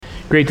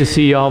Great to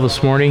see you all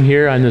this morning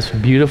here on this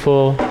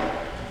beautiful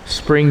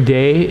spring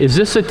day. Is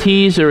this a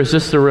tease or is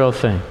this the real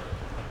thing?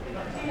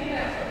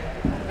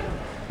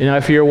 You know,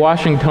 if you're a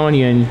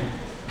Washingtonian,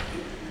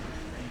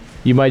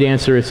 you might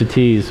answer it's a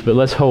tease, but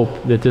let's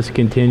hope that this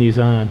continues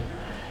on.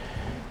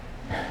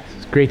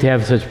 It's great to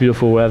have such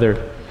beautiful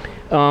weather.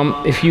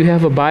 If you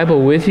have a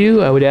Bible with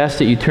you, I would ask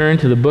that you turn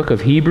to the book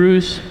of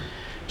Hebrews,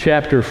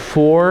 chapter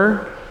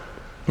 4.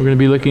 We're going to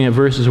be looking at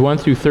verses 1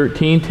 through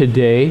 13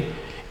 today.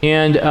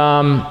 And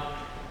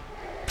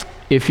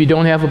if you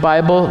don't have a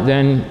Bible,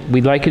 then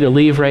we'd like you to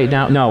leave right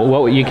now. No,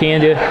 what you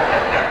can do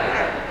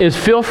is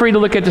feel free to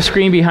look at the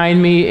screen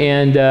behind me,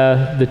 and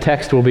the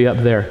text will be up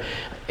there.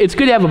 It's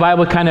good to have a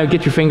Bible, kind of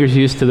get your fingers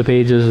used to the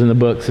pages and the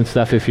books and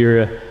stuff if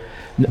you're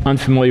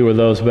unfamiliar with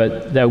those,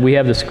 but that we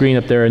have the screen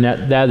up there, and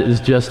that is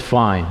just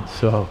fine.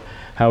 So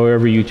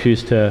however you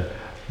choose to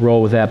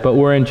roll with that. But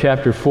we're in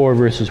chapter 4,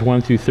 verses 1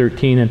 through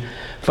 13. And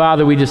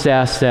Father, we just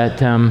ask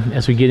that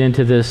as we get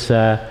into this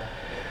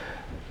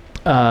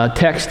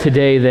text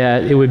today,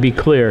 that it would be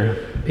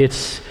clear.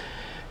 It's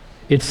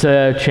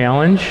a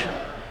challenge.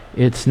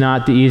 It's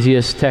not the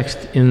easiest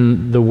text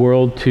in the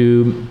world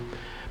to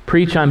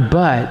preach on,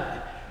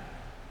 but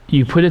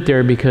you put it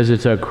there because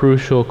it's a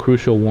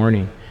crucial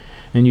warning.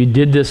 And you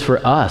did this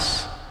for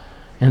us.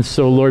 And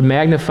so, Lord,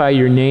 magnify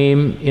your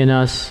name in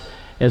us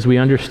as we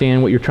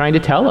understand what you're trying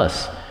to tell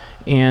us.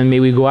 And may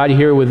we go out of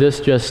here with this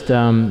just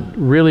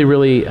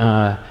really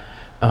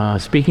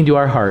speaking to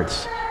our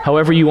hearts.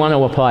 However you want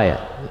to apply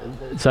it.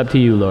 It's up to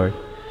you, Lord.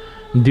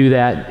 Do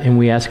that, and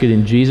we ask it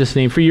in Jesus'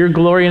 name for your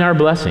glory and our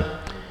blessing.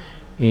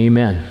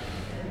 Amen.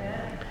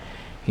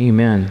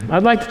 Amen.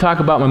 I'd like to talk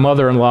about my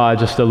mother-in-law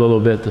just a little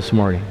bit this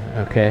morning,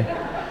 okay?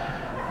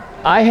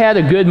 I had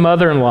a good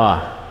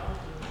mother-in-law.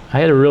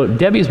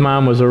 Debbie's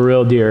mom was a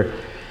real dear.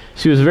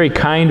 She was a very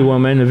kind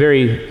woman, a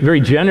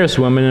very generous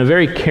woman, and a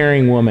very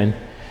caring woman.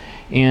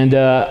 And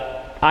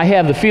I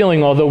have the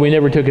feeling, although we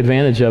never took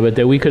advantage of it,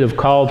 that we could have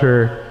called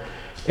her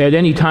at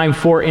any time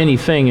for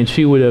anything, and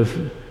she would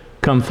have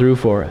come through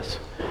for us.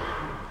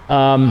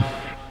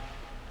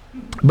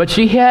 But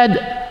she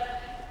had,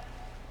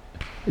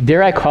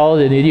 dare I call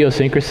it an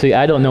idiosyncrasy?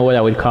 I don't know what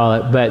I would call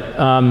it,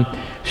 but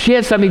she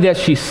had something that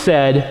she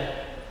said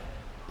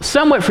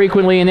somewhat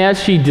frequently, and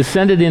as she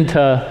descended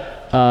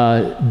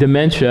into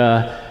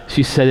dementia,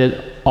 she said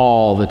it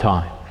all the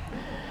time.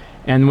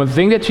 And one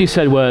thing that she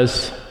said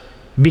was,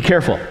 be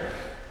careful.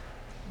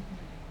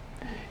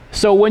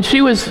 So when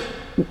she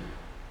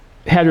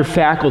had her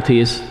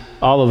faculties,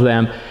 all of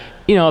them,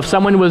 you know, if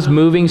someone was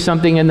moving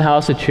something in the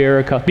house, a chair,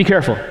 a cup, be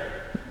careful.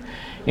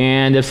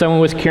 And if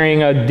someone was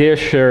carrying a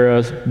dish or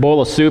a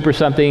bowl of soup or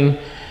something,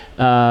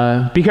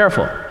 be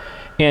careful.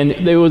 And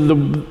it was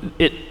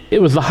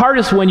the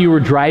hardest when you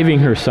were driving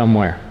her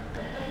somewhere.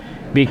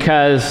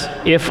 Because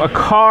if a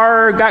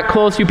car got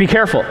close, you be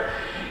careful.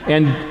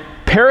 And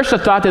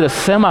Parisha thought that a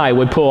semi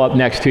would pull up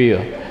next to you.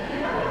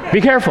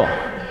 Be careful.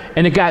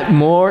 And it got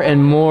more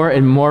and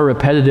more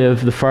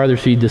repetitive the farther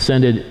she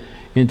descended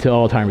into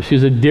Alzheimer's. She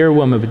was a dear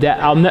woman, but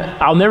that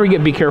I'll never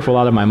get be careful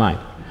out of my mind.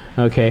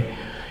 Okay?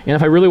 And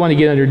if I really want to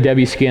get under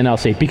Debbie's skin, I'll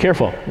say, be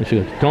careful. And she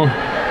goes,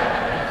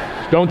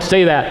 don't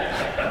say that.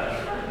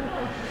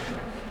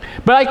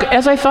 But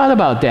as I thought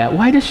about that,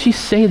 why does she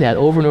say that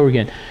over and over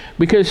again?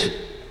 Because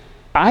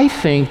I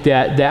think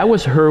that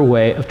was her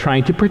way of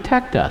trying to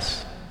protect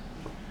us.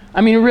 I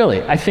mean,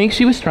 really, I think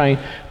she was trying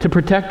to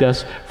protect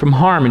us from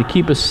harm and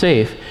keep us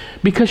safe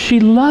because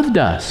she loved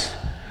us.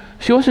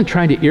 She wasn't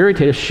trying to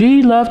irritate us.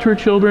 She loved her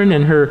children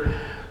and her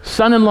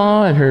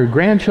son-in-law and her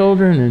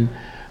grandchildren. And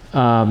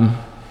I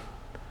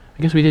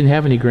guess we didn't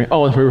have any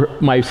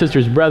my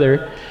sister's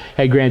brother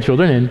had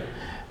grandchildren,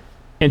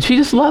 and she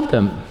just loved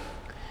them.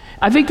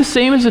 I think the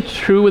same is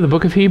true with the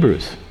book of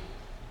Hebrews.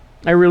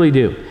 I really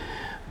do.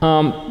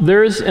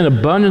 There's an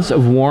abundance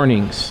of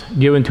warnings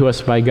given to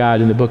us by God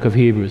in the book of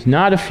Hebrews.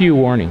 Not a few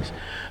warnings.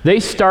 They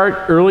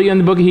start early in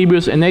the book of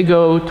Hebrews and they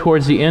go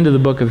towards the end of the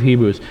book of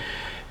Hebrews.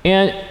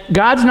 And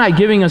God's not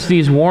giving us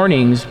these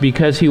warnings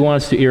because he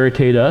wants to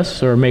irritate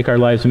us or make our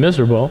lives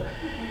miserable.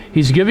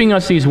 He's giving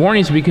us these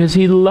warnings because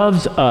he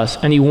loves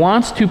us and he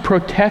wants to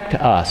protect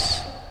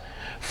us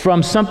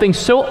from something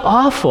so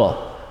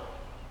awful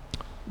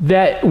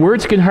that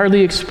words can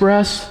hardly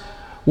express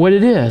what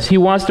it is. He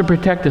wants to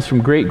protect us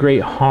from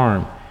great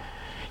harm.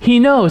 He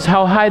knows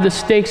how high the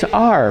stakes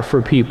are for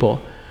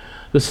people.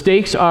 The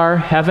stakes are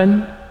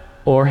heaven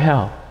or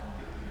hell.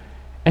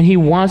 And he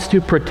wants to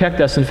protect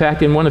us. In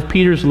fact, in one of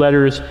Peter's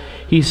letters,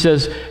 he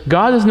says,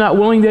 God is not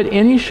willing that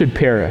any should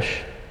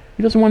perish.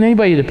 He doesn't want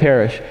anybody to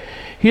perish.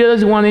 He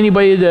doesn't want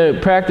anybody to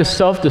practice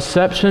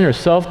self-deception or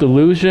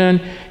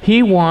self-delusion.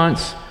 He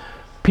wants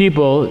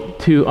people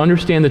to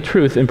understand the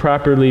truth and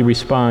properly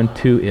respond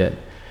to it.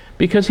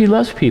 Because he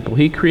loves people.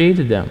 He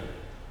created them.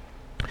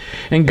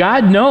 And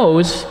God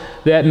knows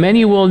that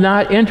many will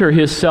not enter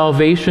his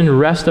salvation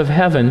rest of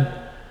heaven,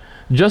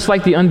 just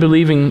like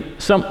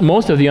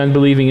most of the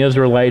unbelieving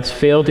Israelites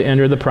failed to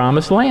enter the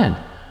promised land,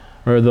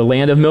 or the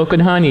land of milk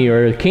and honey,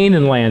 or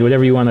Canaan land,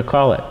 whatever you want to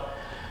call it.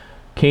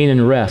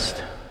 Canaan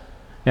rest.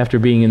 after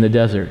being in the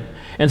desert.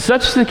 And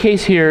such is the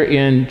case here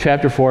in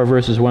chapter 4,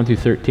 verses 1 through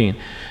 13,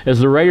 as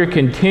the writer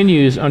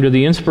continues under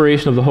the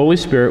inspiration of the Holy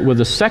Spirit with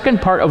the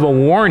second part of a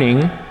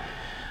warning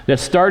that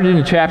started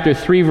in chapter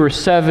 3,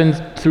 verse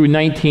 7 through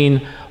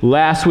 19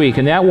 last week.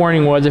 And that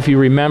warning was, if you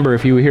remember,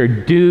 if you were here,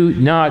 do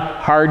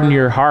not harden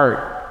your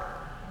heart.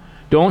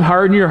 Don't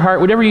harden your heart.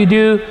 Whatever you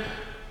do,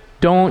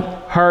 don't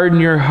harden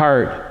your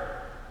heart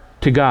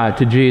to God,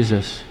 to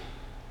Jesus.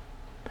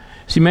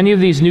 See, many of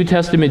these New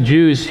Testament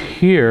Jews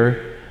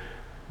here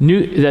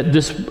that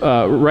this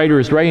writer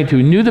is writing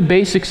to knew the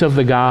basics of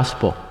the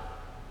gospel.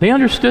 They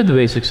understood the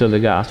basics of the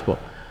gospel.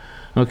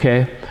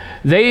 Okay?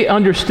 They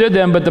understood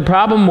them, but the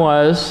problem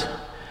was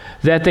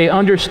that they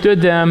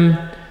understood them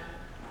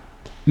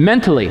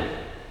mentally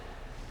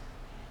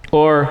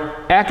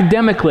or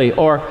academically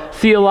or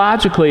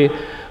theologically,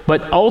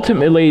 but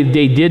ultimately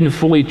they didn't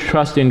fully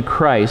trust in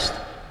Christ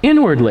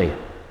inwardly.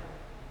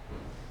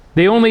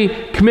 They only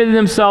committed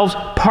themselves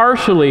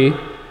partially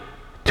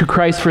to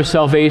Christ for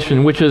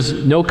salvation, which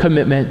is no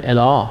commitment at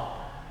all.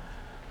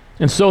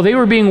 And so they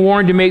were being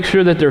warned to make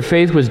sure that their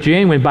faith was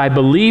genuine by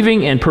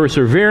believing and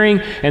persevering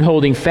and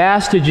holding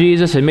fast to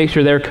Jesus, and make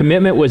sure their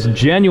commitment was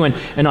genuine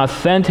and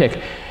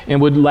authentic and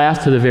would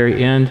last to the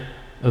very end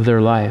of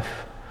their life.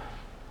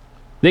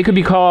 They could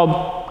be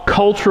called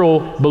cultural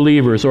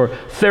believers or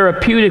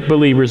therapeutic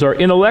believers or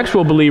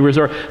intellectual believers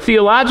or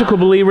theological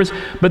believers,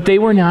 but they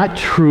were not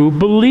true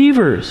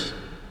believers.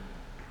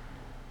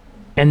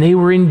 And they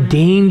were in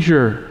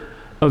danger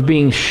of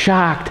being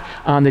shocked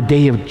on the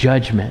day of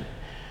judgment.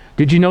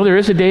 Did you know there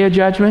is a day of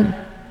judgment?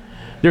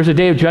 There's a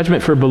day of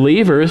judgment for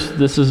believers.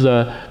 This is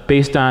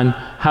based on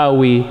how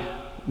we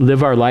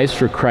live our lives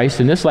for Christ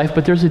in this life,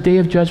 but there's a day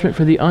of judgment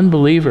for the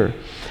unbeliever.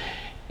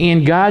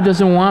 And God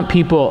doesn't want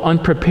people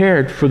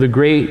unprepared for the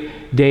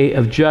great day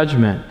of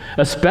judgment,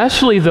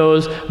 especially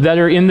those that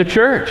are in the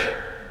church.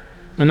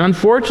 And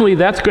unfortunately,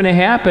 that's going to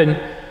happen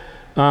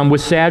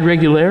with sad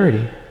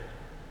regularity.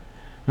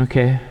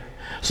 Okay?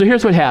 So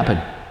here's what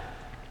happened.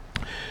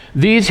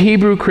 These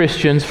Hebrew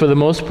Christians, for the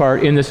most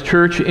part, in this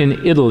church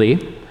in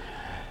Italy,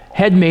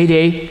 had made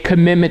a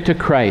commitment to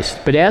Christ.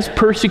 But as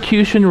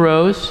persecution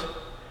rose,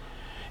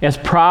 as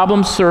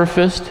problems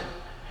surfaced,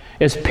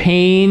 as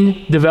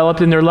pain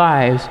developed in their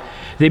lives,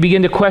 they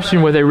began to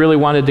question whether they really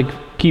wanted to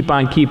keep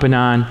on keeping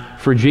on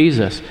for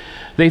Jesus.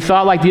 They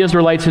thought, like the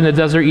Israelites in the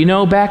desert,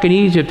 back in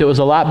Egypt it was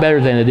a lot better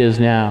than it is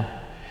now.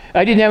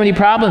 I didn't have any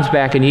problems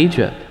back in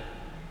Egypt.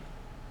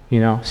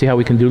 See how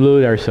we can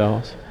delude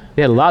ourselves.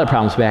 They had a lot of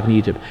problems back in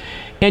Egypt.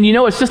 And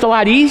it's just a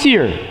lot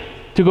easier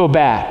to go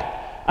back.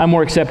 I'm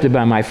more accepted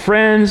by my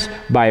friends,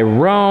 by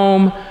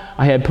Rome.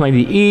 I had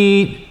plenty to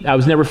eat. I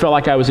never felt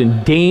like I was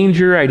in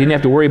danger. I didn't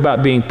have to worry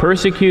about being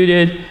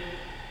persecuted.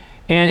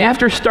 And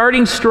after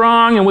starting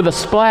strong and with a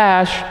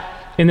splash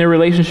in their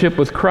relationship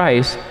with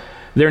Christ,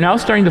 they're now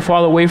starting to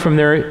fall away from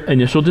their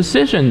initial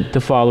decision to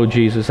follow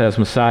Jesus as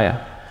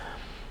Messiah.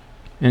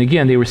 And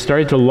again, they were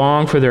starting to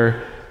long for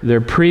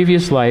their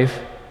previous life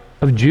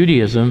of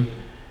Judaism,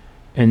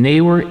 and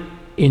they were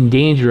in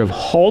danger of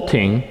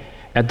halting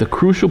at the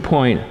crucial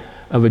point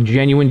of a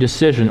genuine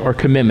decision or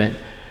commitment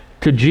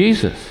to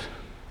Jesus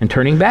and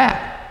turning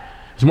back.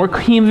 It's more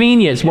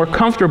convenient, it's more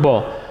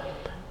comfortable,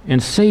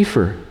 and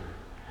safer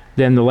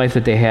than the life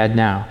that they had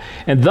now.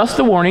 And thus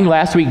the warning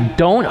last week,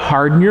 don't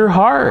harden your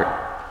heart.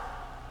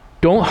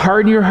 Don't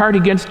harden your heart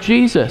against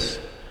Jesus.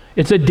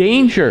 It's a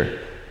danger.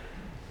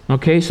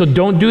 Okay, so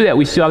don't do that.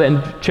 We saw that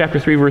in chapter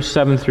 3, verse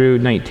 7 through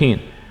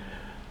 19.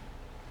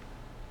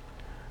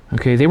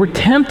 Okay, they were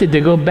tempted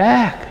to go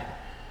back.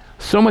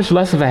 So much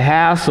less of a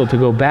hassle to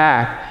go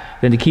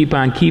back than to keep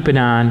on keeping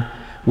on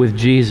with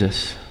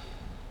Jesus.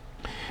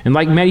 And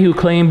like many who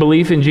claim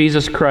belief in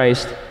Jesus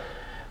Christ,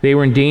 they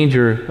were in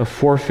danger of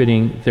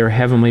forfeiting their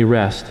heavenly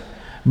rest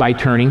by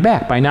turning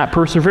back, by not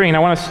persevering. And I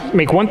want to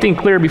make one thing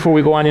clear before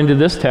we go on into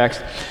this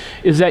text,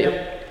 is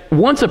that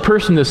once a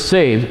person is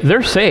saved,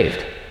 they're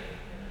saved.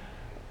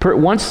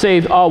 Once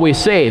saved, always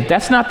saved.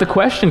 That's not the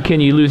question,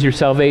 can you lose your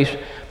salvation?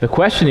 The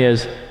question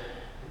is,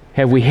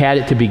 have we had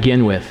it to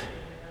begin with?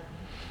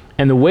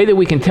 And the way that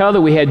we can tell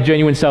that we had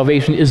genuine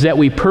salvation is that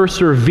we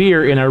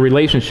persevere in our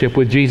relationship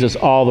with Jesus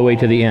all the way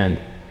to the end.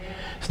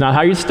 It's not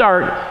how you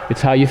start,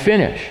 it's how you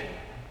finish.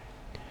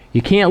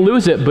 You can't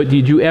lose it, but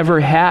did you ever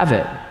have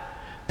it?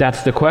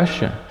 That's the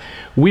question.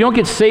 We don't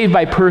get saved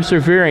by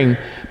persevering,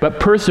 but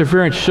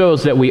perseverance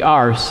shows that we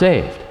are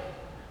saved.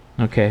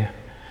 Okay?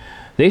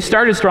 They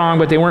started strong,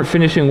 but they weren't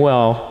finishing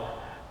well,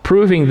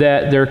 proving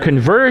that their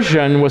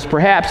conversion was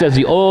perhaps, as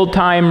the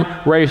old-time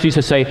writers used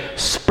to say,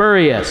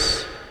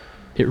 spurious.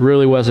 It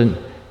really wasn't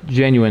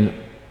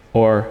genuine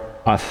or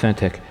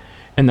authentic.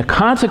 And the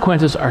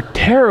consequences are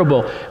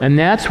terrible, and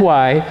that's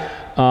why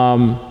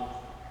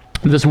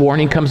this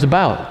warning comes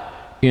about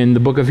in the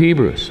book of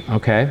Hebrews,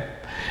 okay?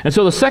 And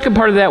so the second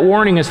part of that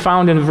warning is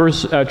found in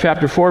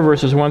chapter 4,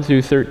 verses 1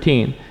 through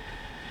 13.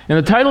 And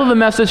the title of the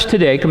message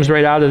today comes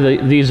right out of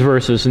these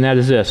verses, and that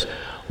is this: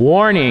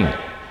 Warning,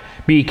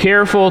 be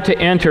careful to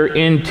enter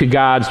into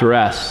God's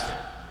rest.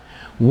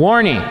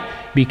 Warning,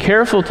 be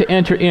careful to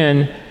enter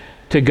in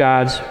to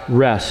God's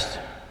rest.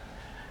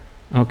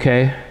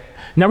 Okay?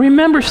 Now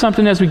remember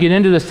something as we get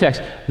into this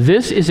text.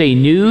 This is a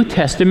New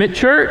Testament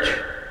church,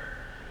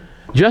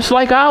 just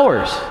like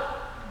ours,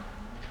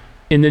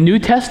 in the New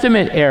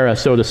Testament era,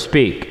 so to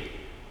speak,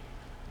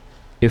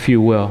 if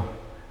you will.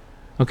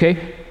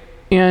 Okay?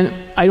 And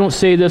I don't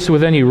say this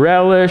with any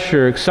relish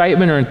or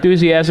excitement or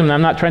enthusiasm, and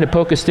I'm not trying to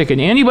poke a stick in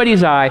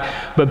anybody's eye,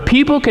 but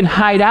people can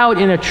hide out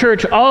in a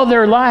church all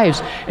their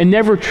lives and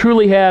never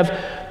truly have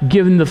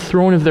given the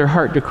throne of their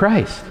heart to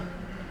Christ.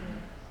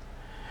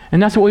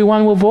 And that's what we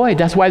want to avoid.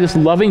 That's why this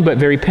loving but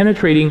very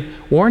penetrating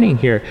warning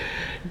here.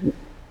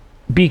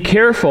 Be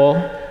careful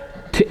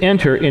to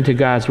enter into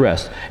God's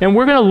rest. And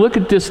we're going to look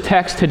at this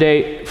text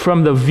today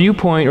from the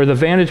viewpoint or the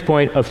vantage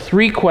point of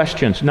 3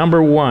 questions.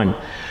 Number 1,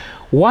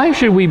 why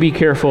should we be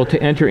careful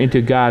to enter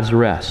into God's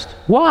rest?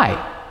 Why?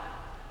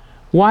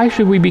 Why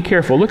should we be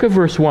careful? Look at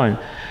verse 1.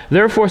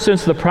 Therefore,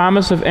 since the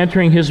promise of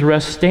entering his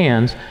rest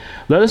stands,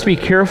 let us be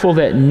careful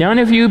that none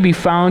of you be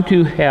found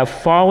to have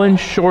fallen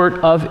short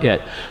of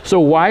it. So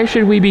why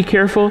should we be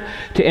careful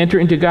to enter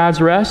into God's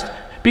rest?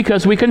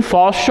 Because we can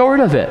fall short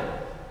of it.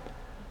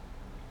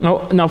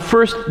 Now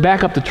first,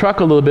 back up the truck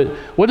a little bit.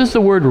 What does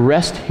the word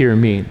rest here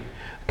mean?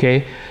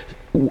 Okay.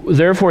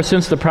 Therefore,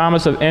 since the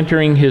promise of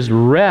entering his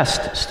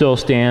rest still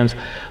stands,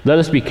 let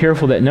us be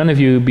careful that none of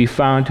you be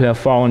found to have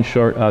fallen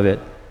short of it.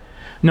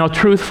 Now,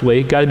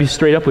 truthfully, got to be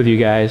straight up with you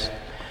guys,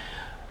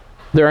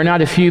 there are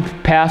not a few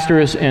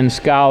pastors and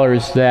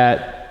scholars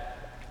that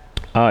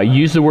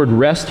use the word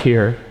rest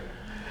here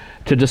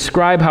to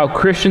describe how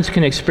Christians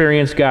can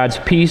experience God's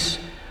peace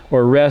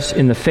or rest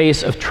in the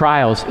face of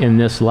trials in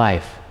this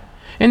life.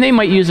 And they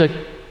might use a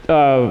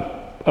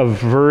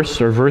verse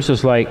or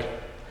verses like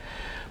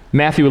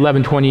Matthew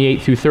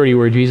 11:28-30,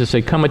 where Jesus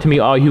said, "Come unto me,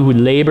 all you who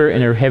labor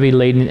and are heavy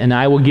laden, and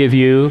I will give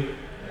you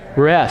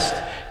rest.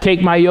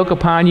 Take my yoke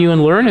upon you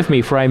and learn of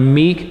me, for I am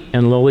meek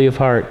and lowly of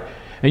heart.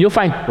 And you'll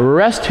find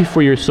rest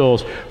for your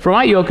souls. For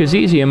my yoke is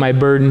easy and my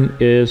burden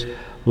is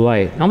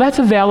light." Now that's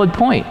a valid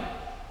point.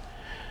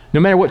 No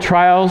matter what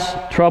trials,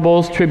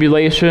 troubles,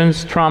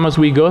 tribulations, traumas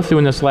we go through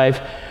in this life,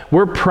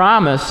 we're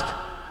promised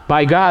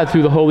by God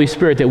through the Holy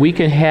Spirit that we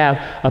can have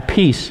a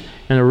peace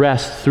and a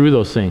rest through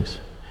those things.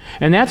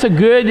 And that's a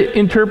good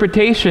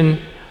interpretation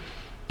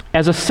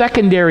as a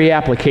secondary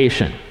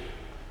application.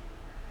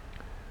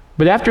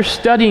 But after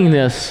studying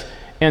this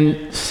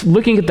and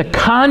looking at the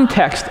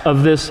context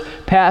of this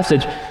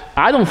passage,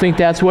 I don't think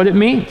that's what it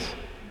means.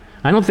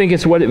 I don't think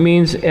it's what it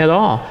means at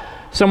all.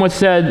 Someone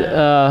said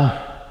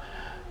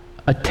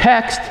a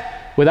text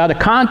without a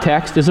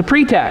context is a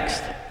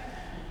pretext.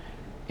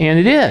 And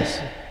it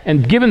is.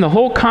 And given the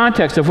whole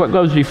context of what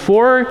goes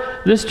before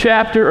this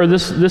chapter or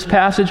this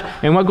passage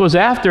and what goes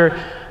after,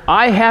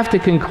 I have to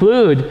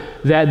conclude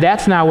that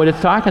that's not what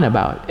it's talking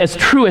about. As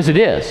true as it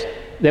is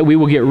that we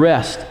will get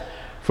rest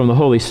from the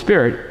Holy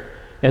Spirit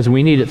as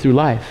we need it through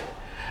life,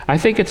 I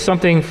think it's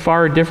something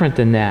far different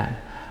than that,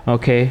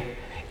 okay?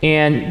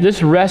 And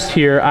this rest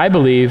here, I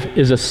believe,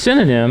 is a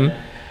synonym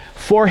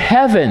for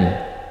heaven.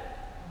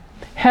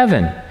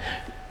 Heaven.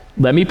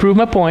 Let me prove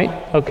my point,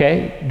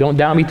 okay? Don't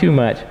doubt me too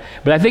much.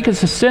 But I think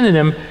it's a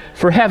synonym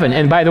for heaven.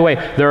 And by the way,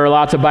 there are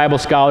lots of Bible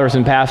scholars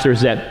and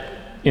pastors that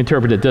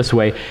interpret it this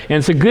way. And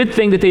it's a good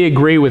thing that they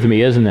agree with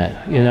me, isn't it?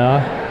 You know?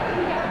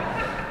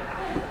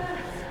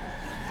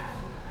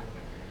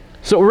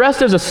 So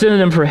rest is a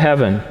synonym for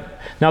heaven.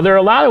 Now, there are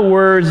a lot of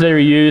words that are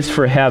used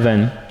for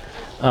heaven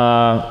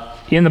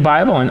in the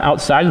Bible and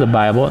outside of the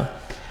Bible.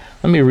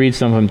 Let me read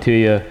some of them to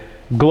you.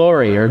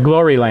 Glory or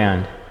glory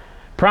land,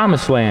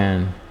 promised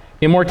land,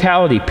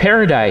 immortality,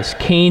 paradise,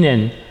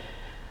 Canaan,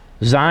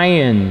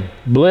 Zion,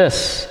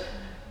 bliss,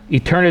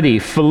 eternity,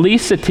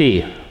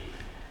 felicity,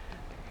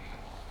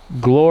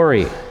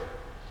 glory,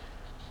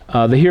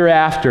 the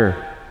hereafter.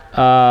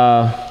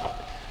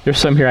 There's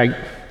some here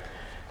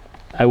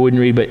I wouldn't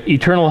read, but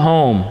eternal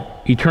home,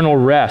 eternal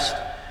rest.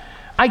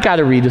 I got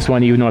to read this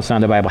one even though it's not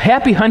in the Bible.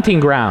 Happy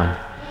hunting ground,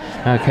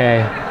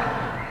 okay.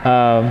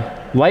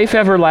 Life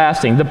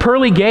everlasting, the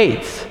pearly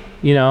gates,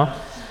 you know.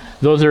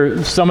 Those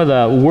are some of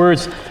the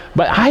words.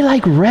 But I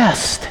like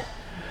rest.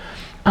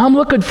 I'm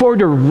looking forward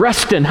to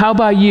resting. How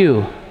about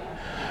you?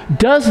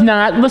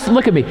 Listen,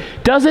 look at me.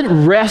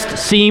 Doesn't rest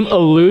seem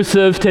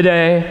elusive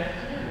today?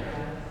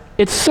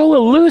 It's so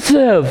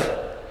elusive.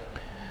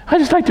 I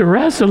just like to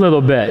rest a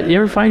little bit. You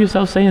ever find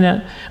yourself saying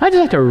that? I just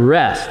like to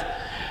rest.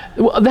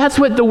 Well, that's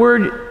what the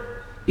word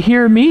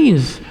here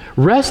means.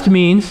 Rest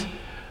means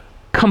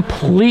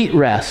complete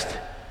rest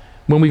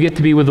when we get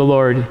to be with the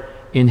Lord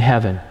in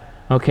heaven.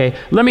 Okay?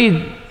 Let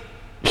me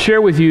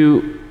share with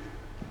you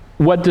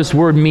what this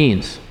word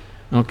means.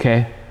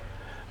 Okay?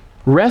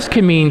 Rest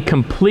can mean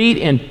complete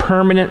and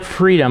permanent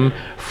freedom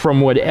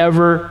from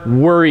whatever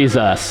worries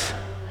us.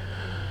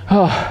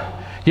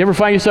 Oh, you ever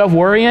find yourself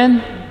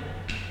worrying?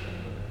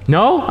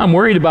 No? I'm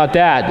worried about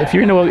that. If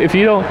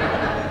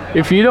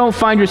you don't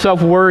find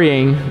yourself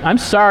worrying, I'm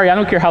sorry, I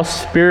don't care how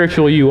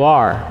spiritual you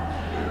are.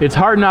 It's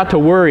hard not to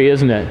worry,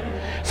 isn't it?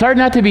 It's hard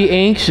not to be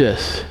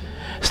anxious.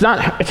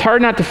 It's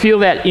hard not to feel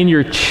that in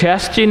your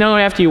chest,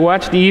 after you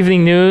watch the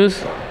evening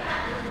news.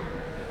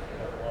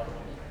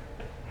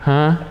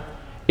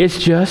 It's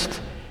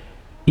just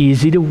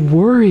easy to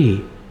worry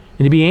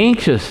and to be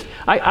anxious.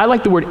 I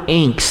like the word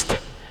angst.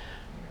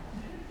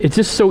 It's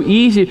just so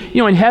easy.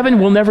 In heaven,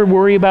 we'll never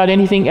worry about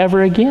anything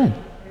ever again.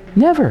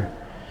 Never.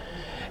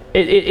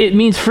 It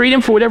means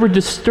freedom for whatever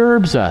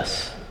disturbs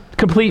us.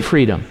 Complete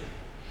freedom.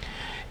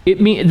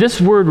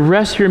 This word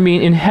rest here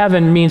in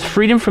heaven means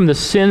freedom from the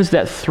sins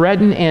that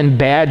threaten and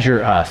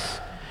badger us.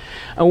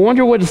 I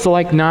wonder what it's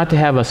like not to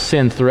have a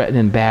sin threaten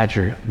and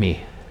badger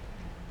me.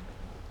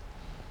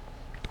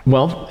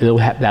 Well,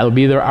 that'll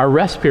be our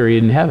rest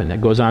period in heaven.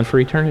 That goes on for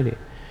eternity.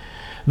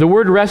 The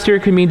word rest here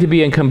can mean to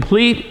be in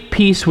complete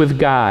peace with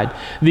God.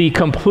 The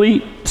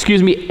complete,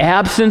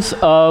 absence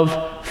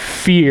of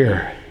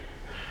fear.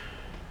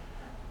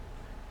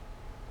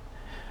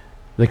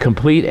 The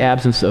complete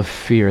absence of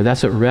fear.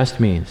 That's what rest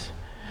means.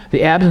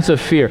 The absence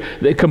of fear.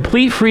 The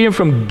complete freedom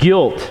from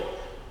guilt.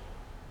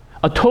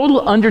 A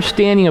total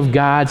understanding of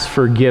God's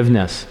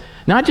forgiveness.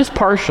 Not just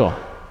partial.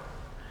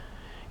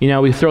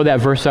 We throw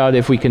that verse out,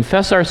 if we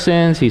confess our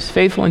sins, He's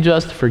faithful and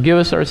just to forgive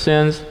us our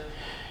sins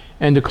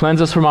and to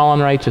cleanse us from all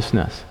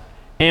unrighteousness.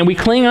 And we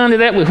cling on to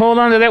that, we hold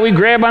on to that, we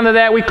grab onto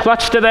that, we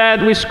clutch to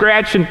that, we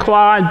scratch and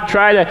claw and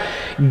try to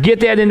get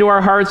that into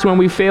our hearts when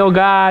we fail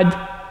God,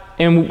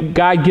 and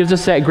God gives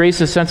us that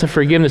grace, a sense of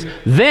forgiveness.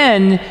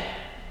 Then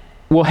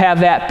we'll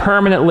have that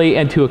permanently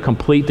and to a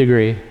complete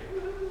degree.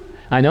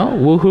 I know,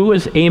 woohoo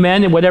is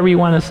amen and whatever you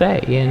want to say,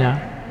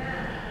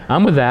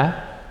 I'm with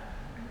that.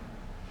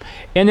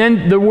 And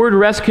then the word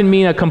rest can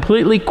mean a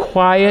completely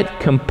quiet,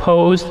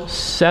 composed,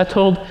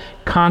 settled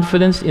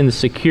confidence in the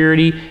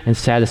security and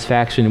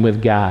satisfaction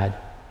with God.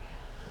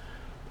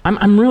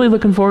 I'm really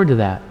looking forward to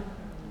that.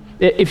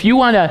 If you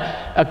want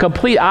a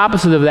complete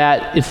opposite of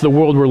that, it's the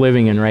world we're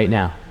living in right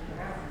now.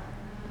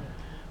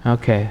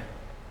 Okay.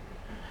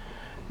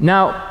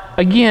 Now,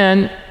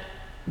 again,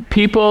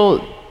 people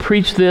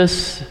preach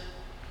this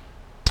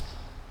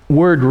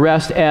word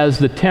rest as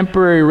the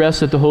temporary rest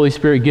that the Holy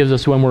Spirit gives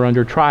us when we're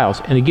under trials.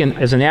 And again,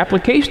 as an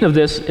application of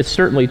this, it's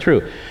certainly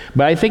true.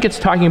 But I think it's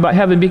talking about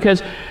heaven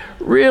because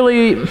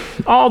really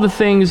all the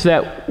things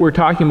that we're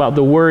talking about,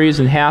 the worries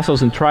and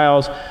hassles and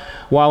trials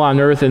while on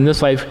earth in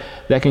this life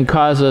that can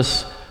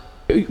causes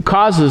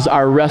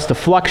our rest to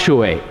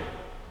fluctuate.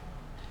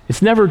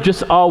 It's never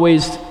just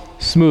always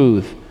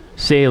smooth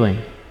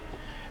sailing.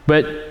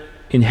 But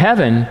in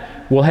heaven,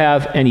 we'll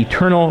have an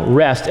eternal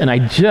rest. And I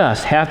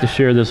just have to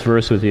share this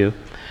verse with you.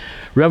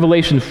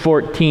 Revelation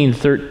 14,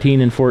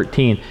 13 and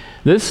 14.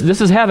 This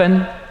is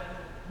heaven.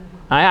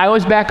 I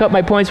always back up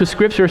my points with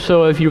Scripture,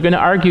 so if you're going to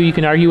argue, you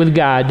can argue with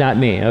God, not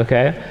me,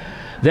 okay?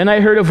 Then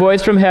I heard a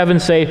voice from heaven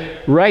say,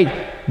 "Right,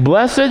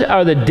 blessed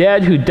are the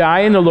dead who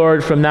die in the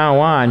Lord from now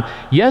on.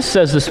 Yes,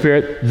 says the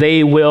Spirit,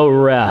 they will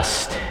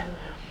rest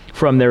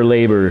from their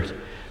labors,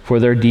 for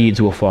their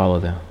deeds will follow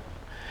them."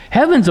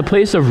 Heaven's a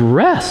place of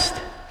rest.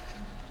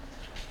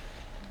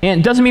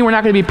 And it doesn't mean we're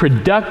not going to be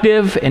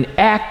productive and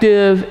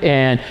active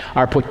and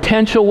our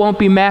potential won't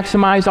be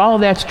maximized. All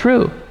of that's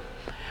true.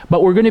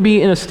 But we're going to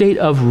be in a state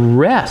of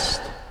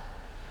rest.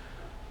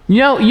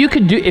 You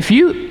can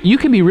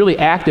be really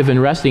active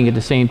and resting at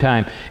the same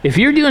time. If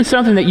you're doing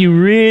something that you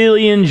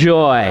really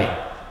enjoy,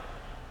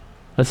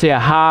 let's say a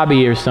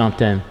hobby or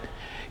something,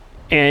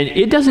 and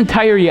it doesn't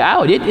tire you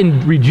out, it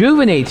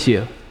rejuvenates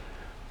you,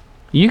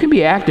 you can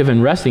be active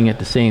and resting at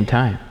the same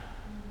time.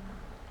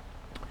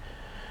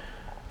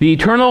 The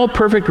eternal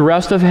perfect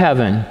rest of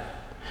heaven,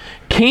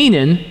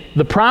 Canaan,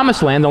 the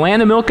promised land, the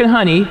land of milk and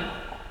honey,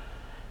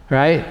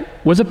 right,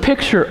 was a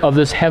picture of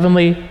this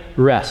heavenly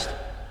rest.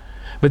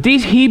 But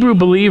these Hebrew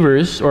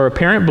believers, or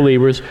apparent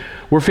believers,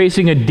 were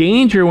facing a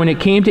danger when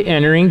it came to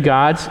entering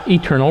God's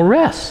eternal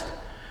rest.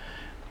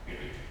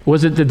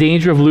 Was it the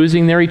danger of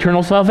losing their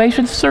eternal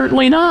salvation?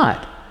 Certainly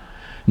not.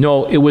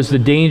 No, it was the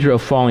danger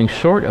of falling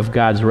short of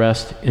God's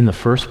rest in the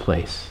first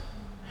place.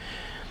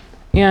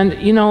 And,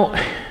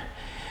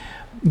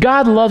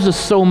 God loves us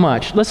so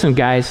much. Listen,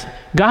 guys,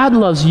 God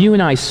loves you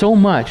and I so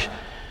much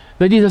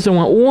that He doesn't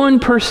want one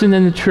person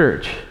in the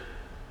church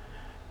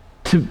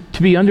to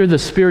be under the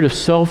spirit of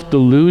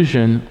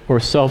self-delusion or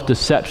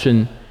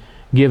self-deception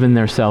given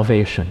their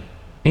salvation.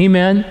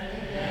 Amen?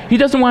 He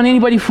doesn't want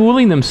anybody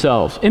fooling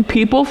themselves. And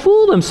people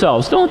fool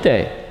themselves, don't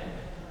they?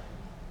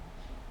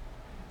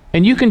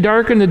 And you can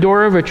darken the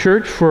door of a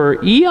church for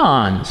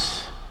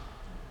eons,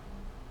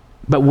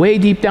 but way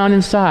deep down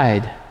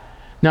inside,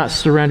 not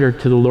surrender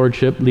to the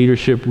lordship,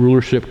 leadership,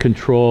 rulership,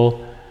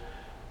 control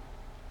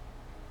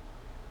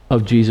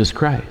of Jesus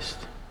Christ.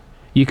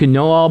 You can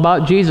know all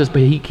about Jesus,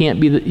 but he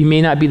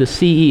may not be the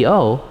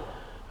CEO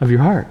of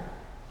your heart.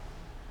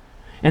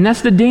 And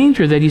that's the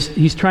danger that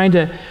he's trying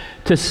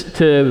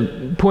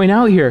to point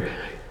out here.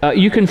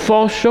 You can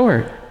fall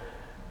short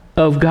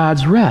of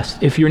God's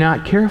rest if you're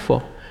not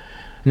careful.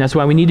 And that's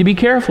why we need to be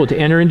careful to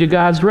enter into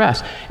God's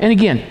rest. And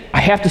again, I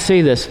have to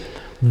say this.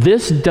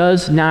 This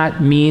does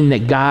not mean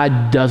that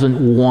God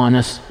doesn't want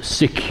us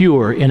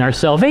secure in our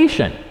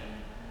salvation.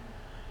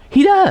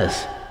 He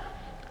does.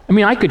 I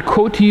mean, I could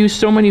quote to you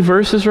so many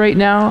verses right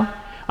now.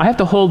 I have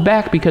to hold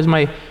back because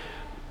my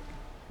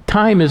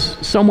time is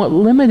somewhat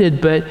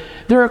limited, but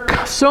there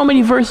are so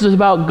many verses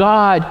about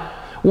God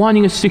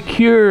wanting us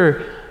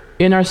secure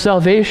in our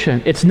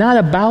salvation. It's not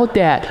about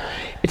that.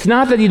 It's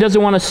not that he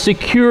doesn't want us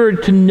secure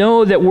to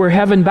know that we're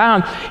heaven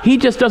bound. He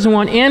just doesn't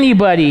want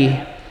anybody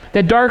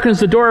that darkens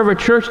the door of a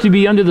church to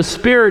be under the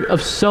spirit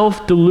of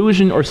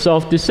self-delusion or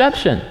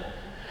self-deception.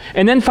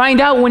 And then find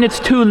out when it's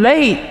too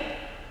late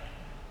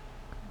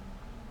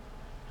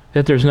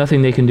that there's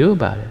nothing they can do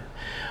about it.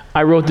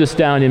 I wrote this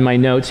down in my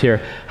notes here.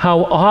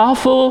 How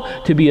awful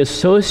to be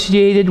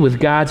associated with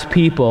God's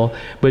people,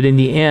 but in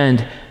the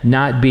end,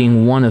 not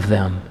being one of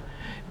them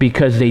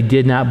because they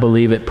did not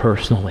believe it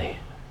personally.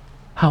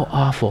 How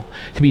awful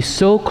to be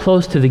so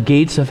close to the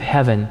gates of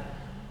heaven,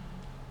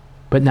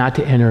 but not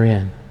to enter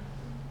in.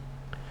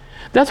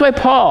 That's why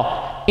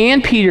Paul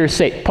and Peter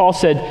Paul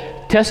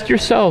said, test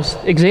yourselves,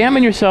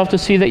 examine yourself to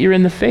see that you're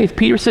in the faith.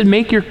 Peter said,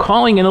 make your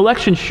calling and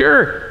election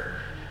sure.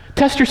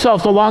 Test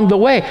yourselves along the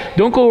way.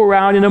 Don't go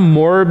around in a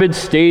morbid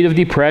state of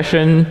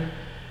depression,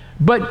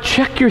 but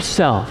check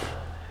yourself.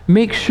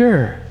 Make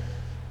sure.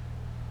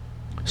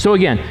 So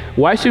again,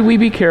 why should we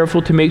be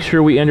careful to make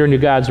sure we enter into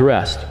God's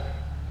rest?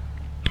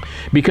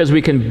 Because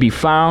we can be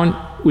found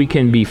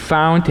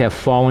to have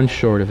fallen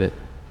short of it.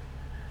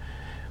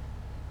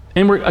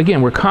 And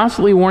we're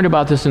constantly warned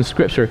about this in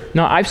Scripture.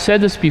 Now, I've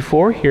said this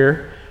before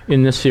here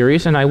in this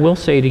series, and I will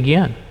say it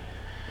again.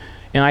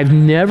 And I've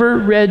never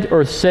read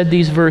or said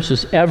these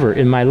verses ever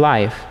in my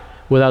life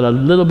without a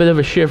little bit of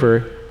a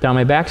shiver down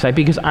my backside,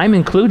 because I'm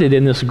included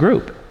in this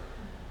group.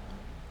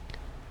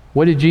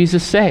 What did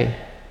Jesus say?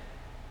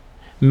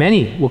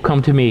 Many will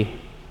come to me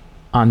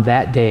on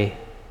that day,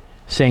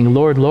 saying,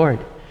 Lord,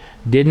 Lord,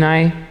 didn't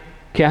I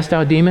cast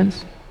out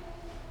demons?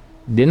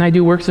 Didn't I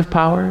do works of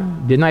power?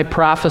 Didn't I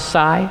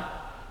prophesy?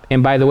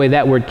 And by the way,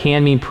 that word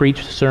can mean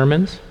preach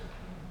sermons.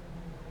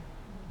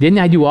 Didn't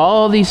I do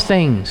all these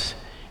things?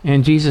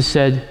 And Jesus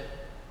said,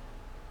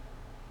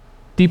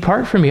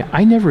 depart from me.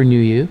 I never knew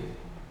you,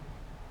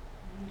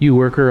 you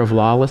worker of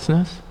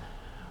lawlessness.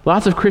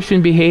 Lots of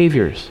Christian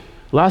behaviors,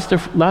 lots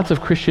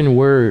of Christian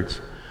words,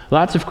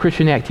 lots of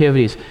Christian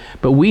activities,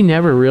 but we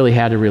never really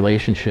had a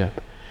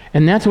relationship.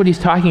 And that's what he's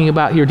talking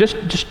about here.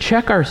 Just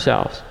check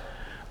ourselves.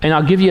 And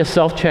I'll give you a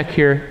self-check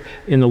here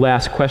in the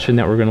last question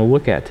that we're going to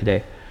look at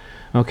today.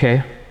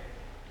 Okay?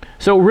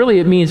 So really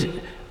it means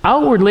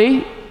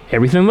outwardly,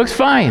 everything looks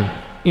fine.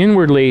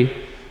 Inwardly,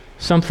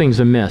 something's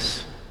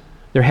amiss.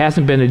 There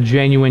hasn't been a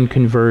genuine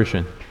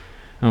conversion.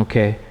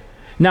 Okay?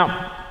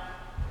 Now,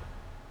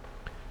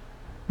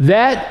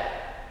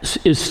 that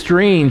is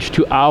strange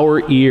to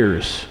our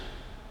ears.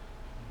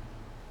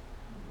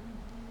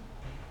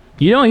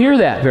 You don't hear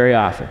that very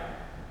often.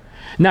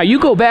 Now, you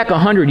go back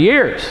 100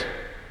 years,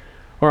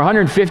 or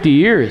 150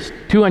 years,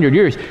 200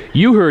 years,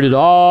 you heard it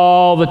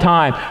all the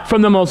time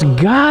from the most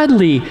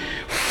godly,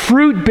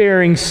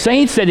 fruit-bearing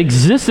saints that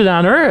existed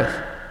on earth.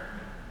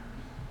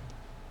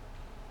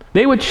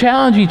 They would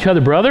challenge each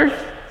other. Brother,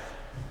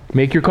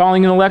 make your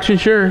calling and election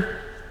sure.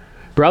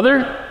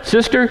 Brother,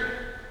 sister,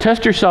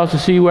 test yourself to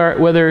see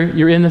whether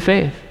you're in the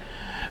faith.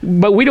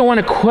 But we don't want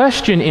to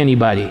question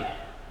anybody.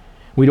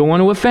 We don't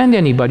want to offend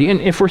anybody.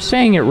 And if we're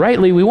saying it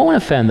rightly, we won't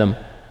offend them.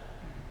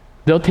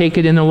 They'll take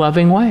it in a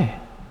loving way.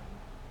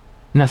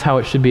 And that's how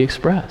it should be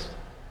expressed.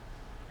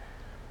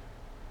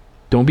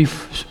 Don't be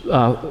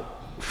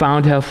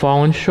found to have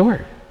fallen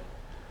short.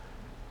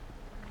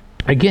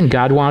 Again,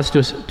 God wants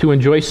us to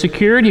enjoy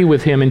security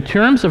with him in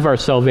terms of our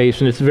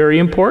salvation. It's very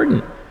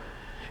important.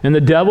 And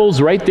the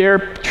devil's right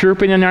there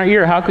chirping in our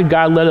ear. How could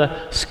God let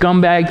a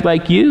scumbag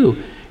like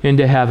you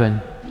into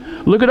heaven?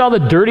 Look at all the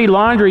dirty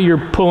laundry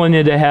you're pulling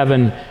into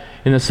heaven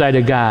in the sight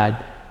of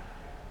God.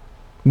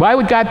 Why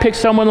would God pick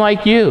someone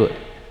like you?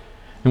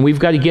 And we've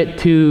got to get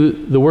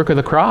to the work of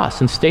the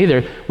cross and stay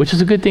there, which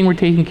is a good thing we're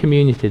taking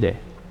communion today,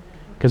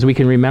 because we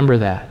can remember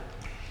that.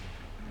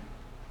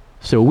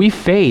 So we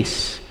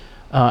face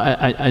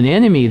an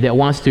enemy that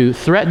wants to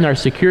threaten our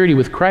security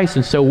with Christ,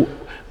 and so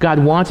God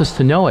wants us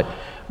to know it.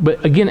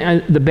 But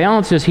again, the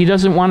balance is he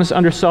doesn't want us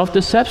under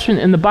self-deception,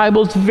 and the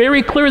Bible is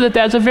very clear that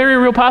that's a very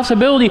real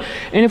possibility.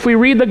 And if we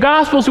read the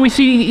Gospels, we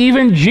see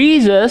even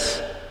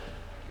Jesus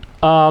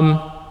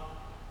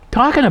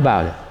talking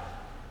about it.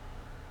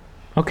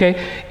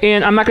 Okay,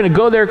 and I'm not going to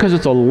go there because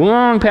it's a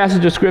long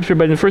passage of Scripture,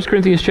 but in 1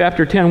 Corinthians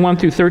chapter 10, 1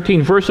 through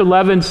 13, verse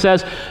 11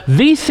 says,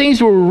 these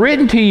things were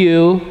written to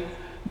you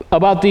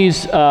about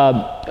these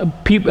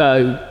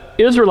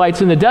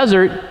Israelites in the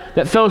desert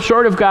that fell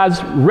short of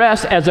God's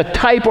rest as a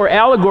type or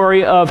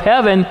allegory of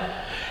heaven,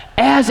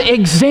 as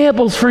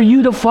examples for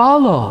you to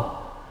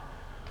follow,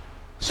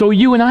 so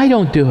you and I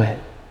don't do it.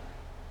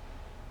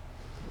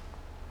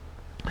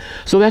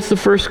 So that's the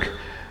first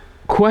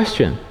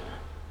question.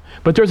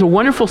 But there's a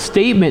wonderful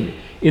statement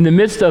in the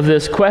midst of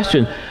this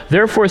question.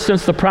 Therefore,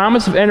 since the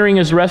promise of entering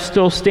his rest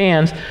still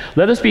stands,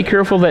 let us be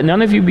careful that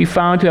none of you be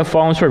found to have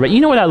fallen short. But you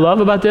know what I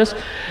love about this?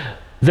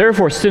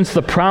 Therefore, since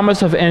the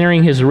promise of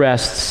entering his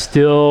rest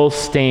still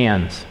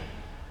stands.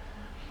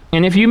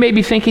 And if you may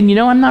be thinking,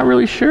 I'm not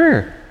really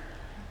sure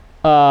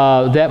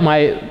that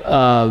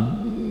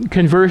my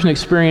conversion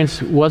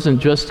experience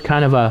wasn't just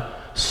kind of a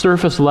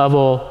surface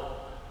level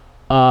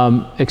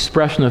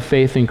expression of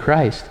faith in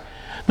Christ,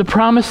 the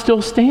promise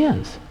still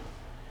stands.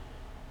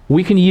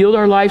 We can yield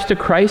our lives to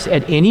Christ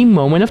at any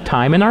moment of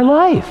time in our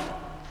life.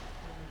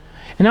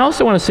 And I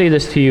also want to say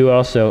this to you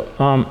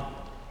also.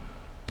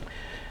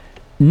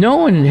 No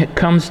one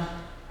comes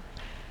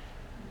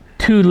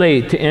too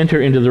late to enter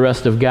into the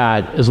rest of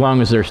God as long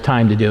as there's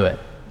time to do it.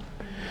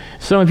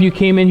 Some of you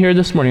came in here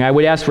this morning. I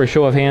would ask for a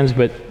show of hands,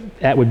 but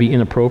that would be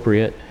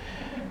inappropriate.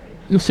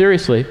 No,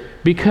 seriously,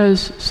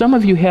 because some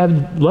of you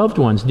have loved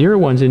ones, dear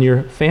ones in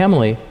your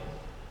family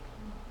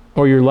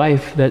or your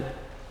life that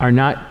are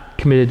not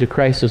committed to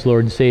Christ as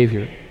Lord and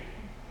Savior.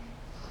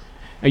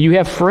 And you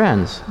have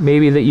friends,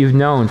 maybe that you've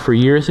known for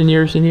years and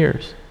years and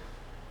years.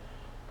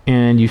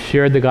 And you've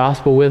shared the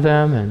gospel with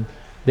them, and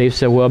they've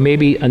said, well,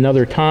 maybe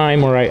another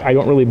time, or I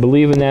don't really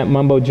believe in that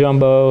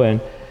mumbo-jumbo,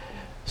 and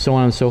so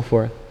on and so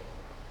forth.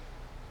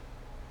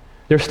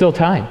 There's still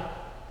time.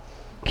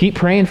 Keep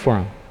praying for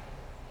them.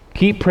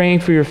 Keep praying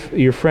for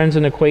your friends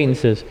and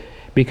acquaintances,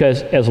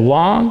 because as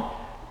long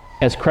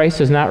as Christ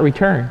has not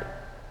returned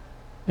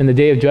and the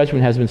day of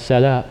judgment has been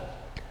set up,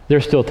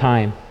 there's still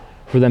time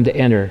for them to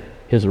enter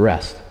his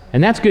rest.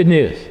 And that's good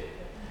news.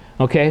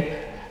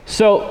 Okay?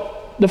 So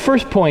the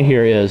first point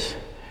here is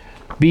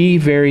be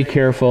very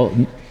careful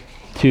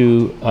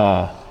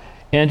to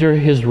enter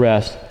his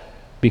rest,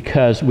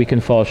 because we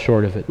can fall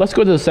short of it. Let's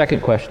go to the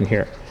second question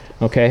here.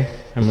 Okay?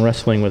 I'm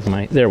wrestling with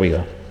there we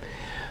go.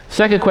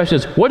 Second question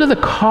is, what are the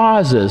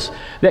causes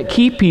that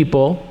keep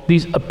people,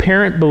 these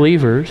apparent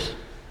believers,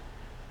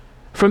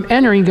 from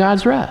entering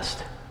God's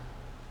rest?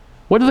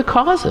 What are the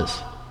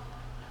causes?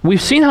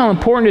 We've seen how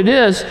important it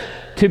is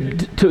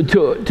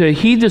to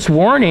heed this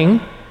warning.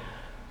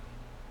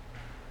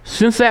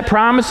 Since that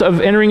promise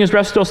of entering his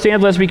rest still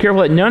stands, let's be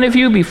careful that none of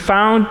you be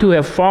found to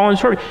have fallen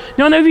short.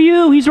 None of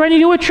you. He's writing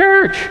to a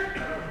church.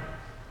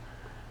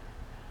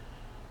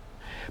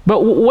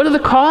 But what are the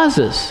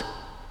causes?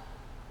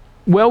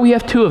 Well, we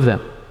have two of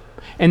them.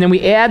 And then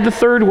we add the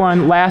third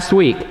one last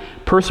week,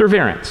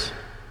 perseverance.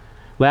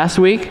 Last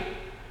week,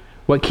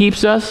 what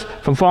keeps us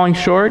from falling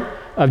short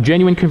of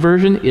genuine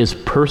conversion is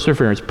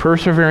perseverance.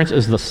 Perseverance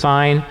is the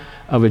sign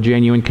of a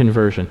genuine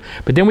conversion.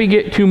 But then we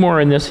get two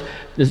more in this,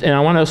 and I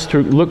want us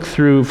to look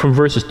through from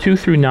verses 2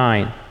 through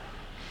 9.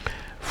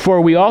 For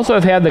we also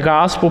have had the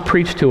gospel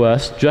preached to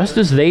us, just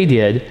as they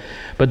did,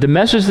 but the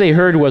message they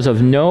heard was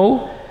of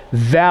no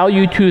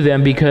value to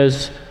them,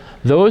 because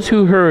those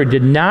who heard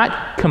did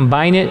not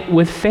combine it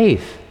with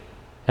faith.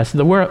 That's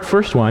the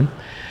first one.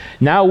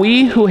 Now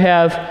we who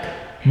have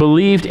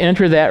believed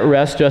enter that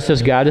rest, just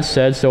as God has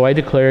said, so I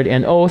declared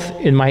an oath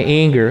in my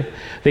anger,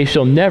 they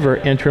shall never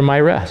enter my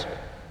rest.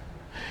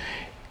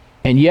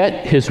 And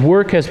yet his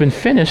work has been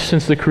finished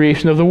since the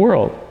creation of the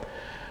world.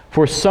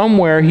 For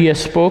somewhere he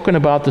has spoken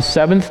about the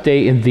seventh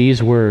day in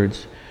these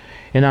words,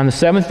 and on the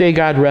seventh day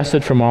God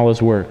rested from all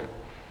his work.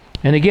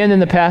 And again in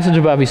the passage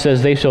above he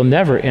says, they shall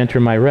never enter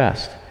my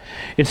rest.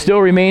 It still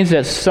remains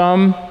that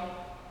some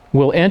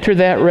will enter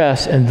that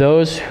rest, and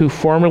those who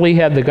formerly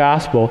had the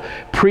gospel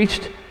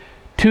preached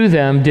to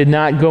them did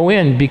not go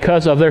in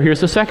because of their,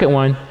 here's the second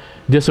one,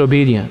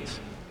 disobedience.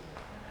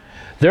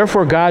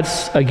 Therefore God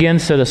again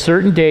set a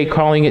certain day,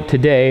 calling it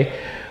today,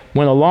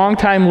 when a long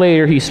time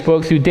later he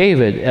spoke through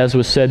David, as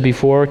was said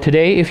before,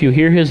 today if you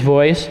hear his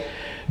voice,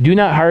 do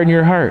not harden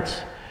your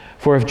hearts.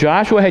 For if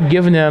Joshua had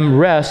given them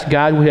rest,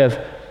 God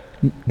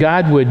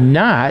would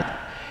not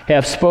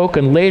have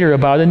spoken later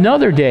about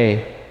another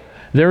day.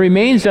 There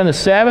remains then a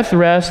Sabbath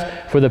rest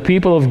for the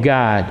people of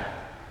God.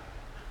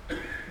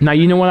 Now,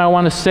 you know what I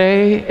want to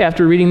say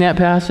after reading that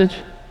passage?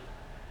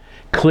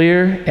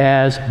 Clear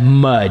as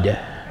mud.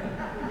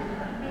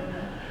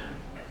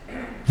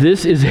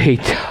 This is a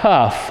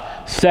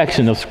tough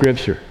section of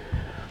Scripture.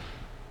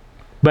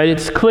 But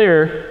it's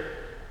clear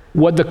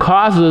what the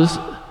causes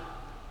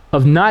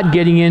of not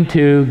getting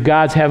into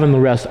God's heavenly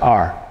rest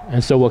are.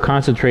 And so we'll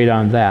concentrate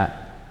on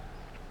that.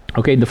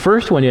 Okay, the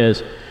first one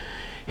is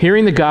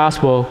hearing the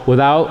gospel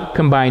without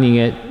combining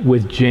it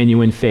with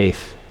genuine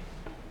faith.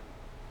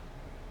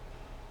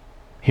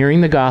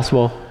 Hearing the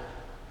gospel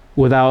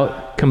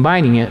without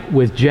combining it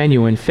with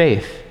genuine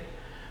faith.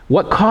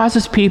 What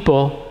causes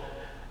people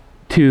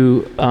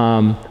to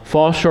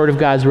fall short of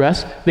God's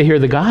rest? They hear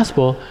the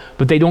gospel,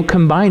 but they don't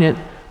combine it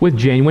with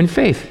genuine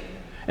faith.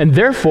 And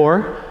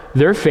therefore,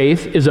 their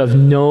faith is of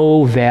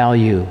no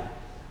value.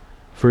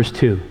 Verse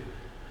 2.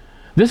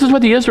 This is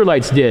what the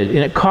Israelites did, and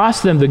it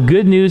cost them the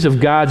good news of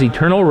God's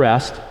eternal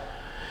rest,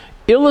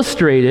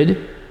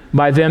 illustrated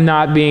by them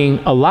not being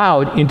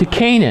allowed into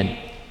Canaan,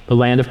 the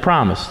land of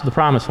promise, the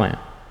promised land.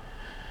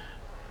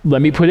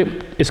 Let me put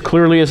it as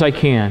clearly as I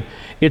can.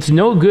 It's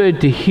no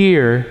good to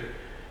hear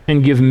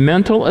and give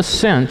mental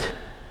assent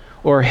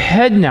or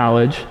head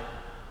knowledge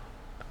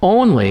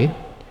only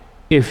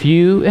if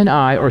you and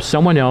I or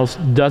someone else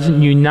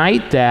doesn't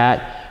unite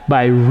that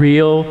by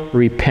real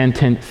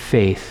repentant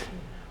faith.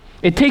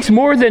 It takes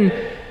more than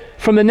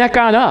from the neck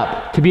on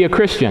up to be a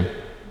Christian.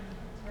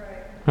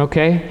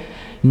 Okay?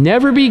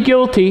 Never be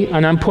guilty,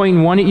 and I'm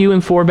pointing one at you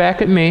and four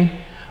back at me,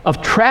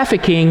 of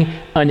trafficking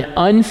an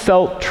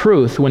unfelt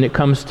truth when it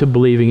comes to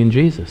believing in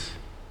Jesus.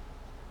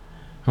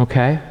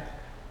 Okay?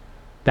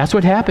 That's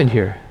what happened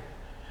here.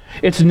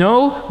 It's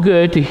no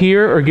good to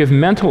hear or give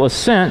mental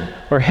assent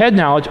or head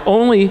knowledge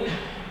only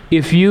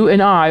if you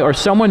and I or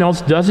someone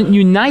else doesn't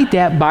unite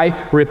that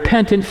by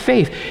repentant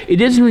faith. It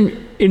isn't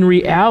in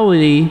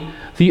reality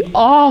the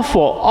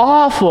awful,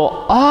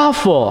 awful,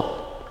 awful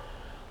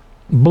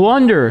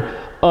blunder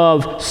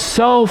of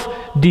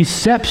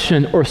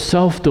self-deception or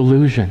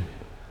self-delusion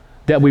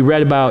that we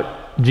read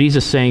about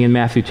Jesus saying in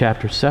Matthew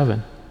chapter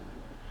 7.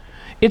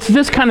 It's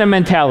this kind of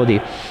mentality.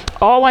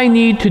 All I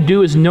need to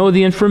do is know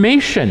the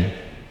information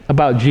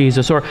about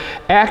Jesus or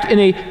act in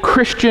a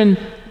Christian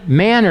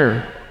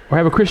manner or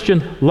have a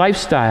Christian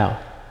lifestyle.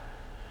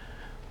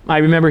 I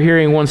remember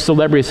hearing one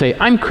celebrity say,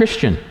 "I'm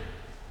Christian."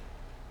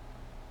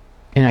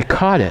 And I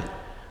caught it.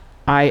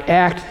 I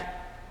act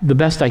the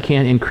best I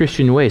can in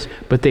Christian ways,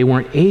 but they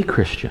weren't a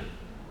Christian.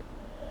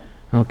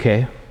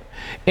 Okay?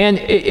 And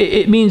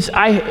it means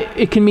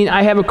it can mean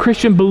I have a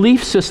Christian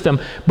belief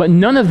system, but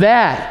none of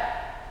that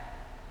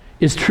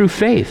is true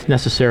faith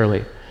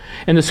necessarily.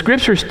 And the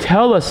scriptures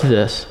tell us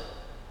this.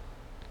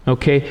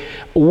 Okay?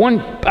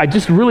 I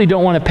just really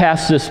don't want to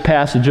pass this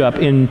passage up.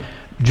 In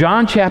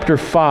John chapter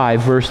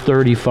 5, verse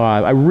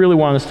 35, I really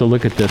want us to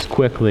look at this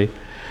quickly.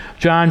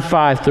 John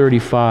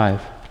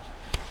 5:35.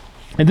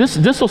 And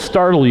this will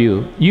startle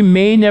you. You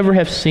may never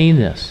have seen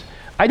this.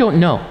 I don't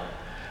know.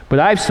 But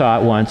I saw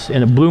it once,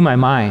 and it blew my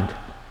mind.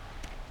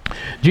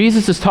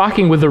 Jesus is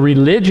talking with the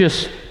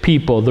religious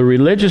people, the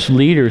religious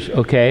leaders,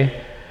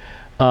 okay?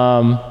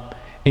 And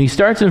he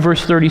starts in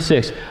verse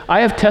 36.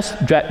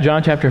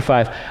 John chapter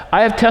 5.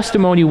 I have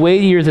testimony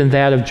weightier than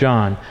that of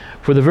John,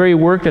 for the very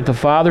work that the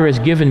Father has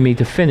given me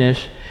to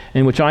finish,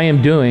 and which I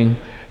am doing,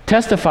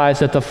 testifies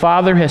that the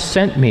Father has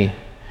sent me.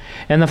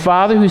 And the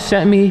Father who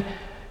sent me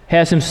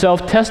has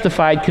himself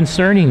testified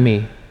concerning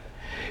me.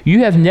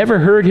 You have never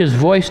heard his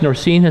voice nor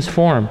seen his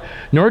form,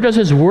 nor does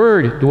his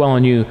word dwell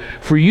in you,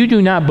 for you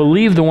do not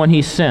believe the one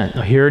he sent.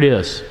 Now, here it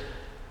is.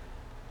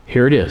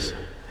 Here it is.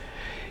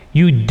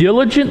 You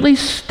diligently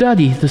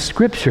study the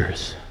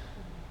scriptures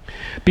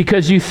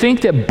because you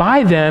think that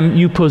by them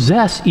you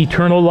possess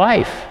eternal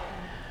life.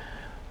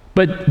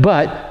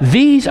 But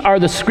these are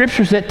the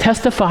scriptures that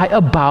testify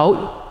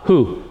about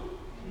who?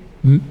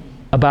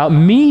 About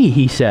me,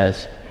 he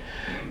says.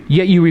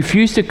 Yet you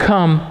refuse to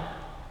come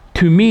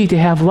to me to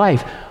have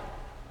life.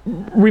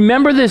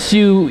 Remember this,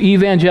 you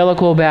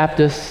evangelical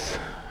Baptists.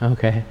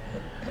 Okay.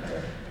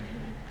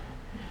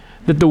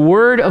 That the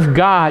Word of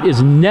God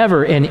is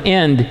never an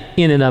end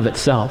in and of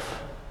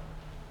itself.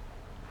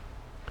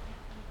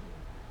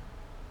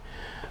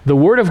 The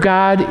Word of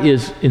God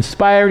is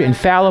inspired,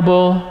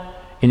 infallible,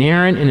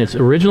 inerrant in its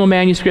original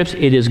manuscripts.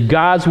 It is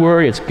God's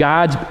Word.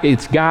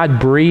 It's God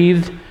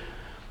breathed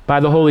by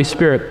the Holy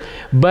Spirit.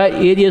 But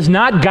it is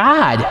not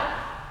God.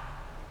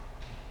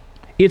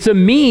 It's a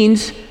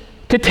means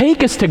to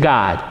take us to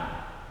God.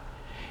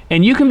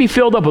 And you can be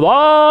filled up with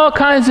all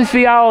kinds of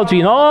theology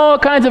and all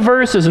kinds of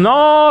verses and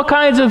all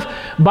kinds of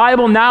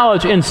Bible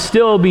knowledge and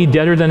still be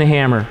deader than a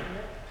hammer.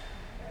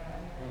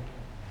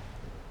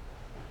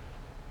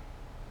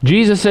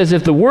 Jesus says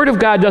if the Word of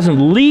God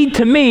doesn't lead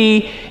to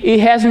me, it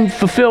hasn't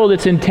fulfilled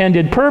its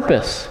intended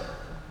purpose.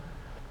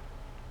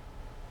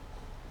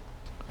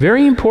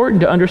 Very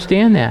important to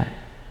understand that.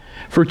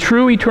 For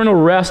true eternal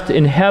rest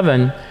in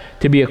heaven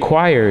to be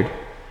acquired,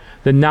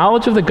 the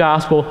knowledge of the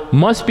gospel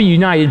must be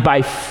united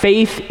by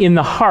faith in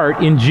the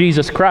heart in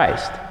Jesus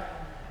Christ,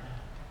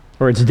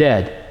 or it's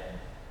dead.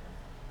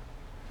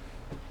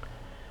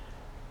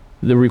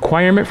 The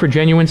requirement for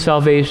genuine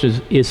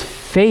salvation is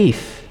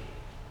faith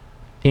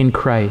in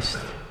Christ,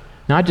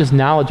 not just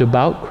knowledge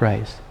about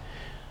Christ.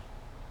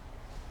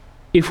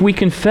 If we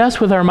confess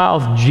with our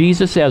mouth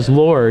Jesus as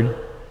Lord,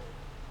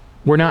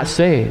 we're not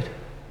saved.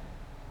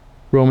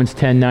 Romans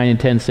 10:9 and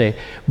 10 say.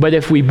 But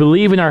if we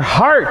believe in our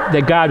heart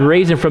that God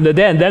raised him from the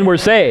dead, then we're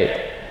saved.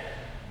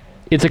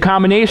 It's a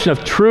combination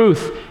of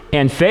truth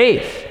and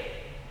faith,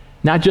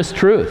 not just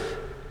truth.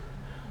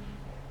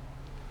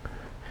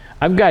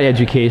 I've got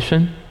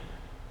education.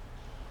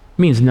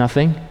 It means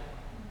nothing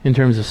in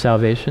terms of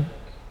salvation.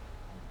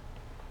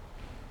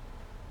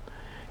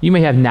 You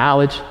may have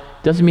knowledge.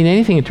 It doesn't mean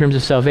anything in terms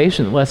of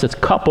salvation unless it's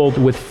coupled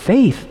with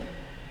faith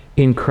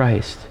in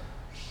Christ.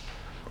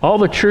 All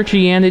the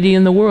churchianity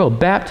in the world,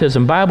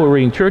 baptism, Bible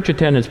reading, church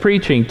attendance,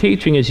 preaching,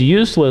 teaching is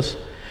useless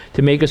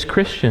to make us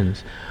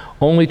Christians.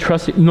 Only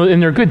trusting, and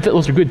they're good,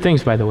 those are good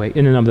things, by the way,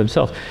 in and of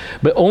themselves.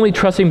 But only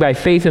trusting by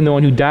faith in the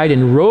one who died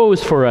and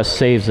rose for us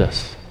saves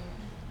us.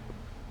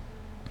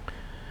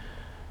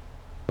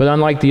 But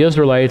unlike the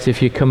Israelites,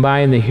 if you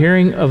combine the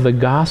hearing of the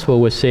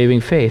gospel with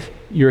saving faith,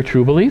 you're a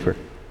true believer.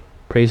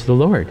 Praise the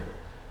Lord.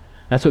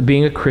 That's what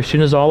being a Christian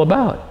is all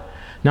about.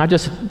 Not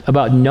just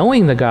about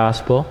knowing the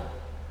gospel,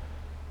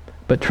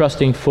 but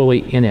trusting fully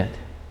in it.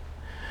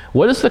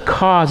 What is the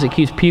cause that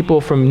keeps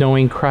people from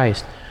knowing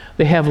Christ?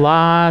 They have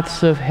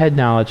lots of head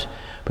knowledge,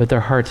 but their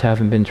hearts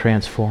haven't been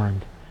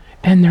transformed.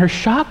 And they're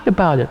shocked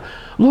about it.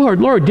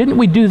 Lord, didn't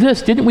we do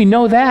this? Didn't we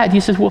know that? He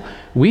says, well,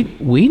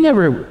 we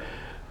never,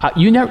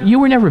 you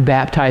were never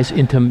baptized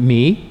into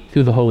me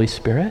through the Holy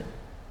Spirit.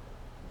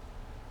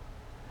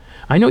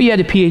 I know you had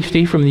a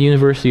PhD from the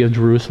University of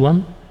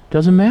Jerusalem.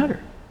 Doesn't matter.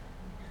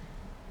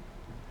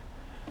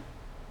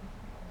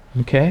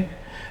 Okay?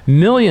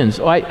 Millions,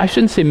 I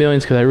shouldn't say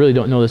millions because I really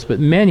don't know this, but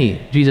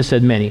many, Jesus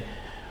said many,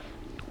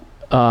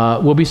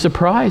 will be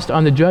surprised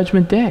on the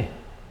judgment day.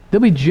 They'll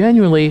be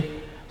genuinely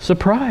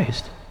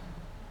surprised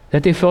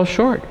that they fell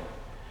short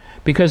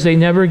because they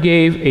never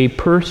gave a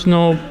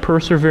personal,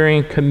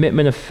 persevering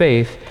commitment of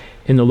faith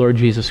in the Lord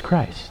Jesus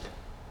Christ.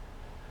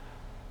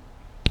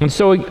 And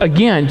so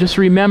again, just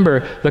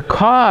remember, the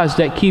cause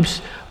that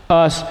keeps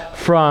us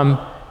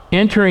from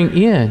entering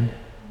in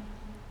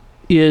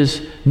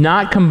is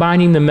not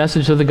combining the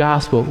message of the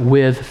gospel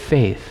with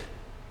faith.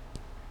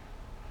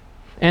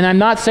 And I'm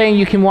not saying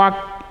you can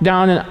walk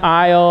down an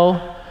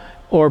aisle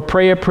or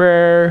pray a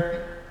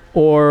prayer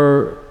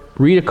or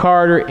read a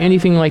card or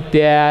anything like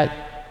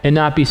that and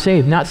not be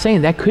saved. Not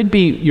saying that could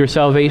be your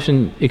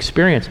salvation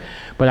experience,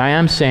 but I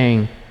am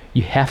saying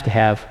you have to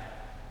have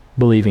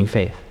believing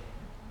faith.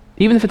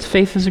 Even if it's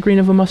faith as a grain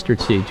of a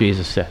mustard seed,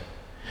 Jesus said.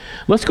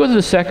 Let's go to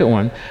the second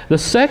one. The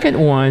second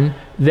one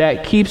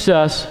that keeps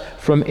us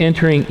from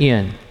entering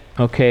in,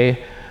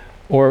 okay,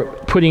 or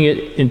putting it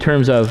in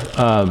terms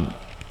of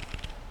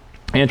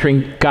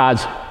entering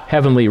God's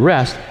heavenly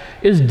rest,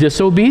 is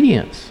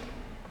disobedience.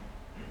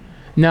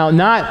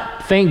 Now,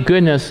 thank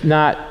goodness,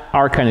 not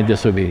our kind of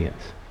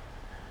disobedience.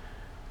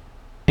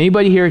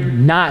 Anybody here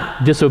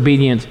not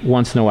disobedience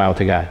once in a while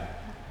to God?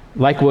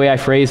 Like the way I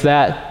phrased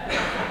that?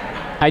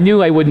 I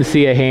knew I wouldn't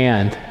see a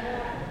hand.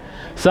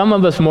 Some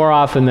of us more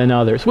often than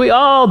others. We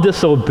all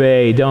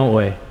disobey, don't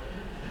we?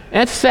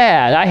 That's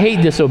sad. I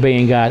hate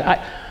disobeying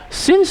God.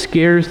 Sin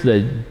scares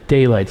the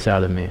daylights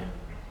out of me.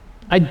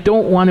 I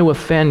don't want to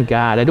offend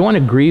God. I don't want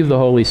to grieve the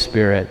Holy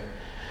Spirit.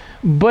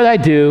 But I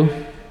do.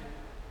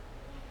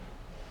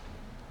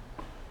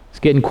 It's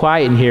getting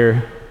quiet in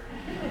here.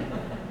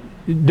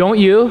 Don't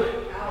you?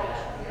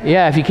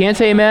 Yeah, if you can't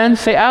say amen,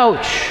 say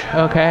ouch,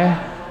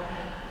 okay?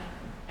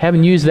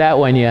 Haven't used that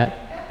one yet.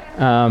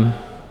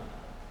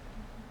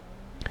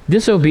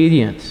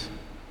 Disobedience.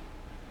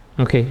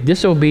 Okay,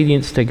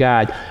 disobedience to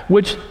God,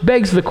 which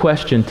begs the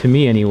question to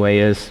me anyway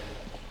is,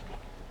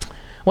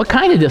 what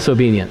kind of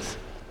disobedience?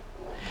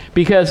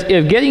 Because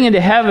if getting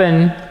into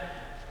heaven,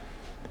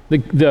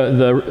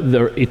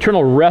 the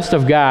eternal rest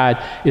of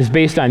God is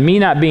based on me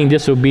not being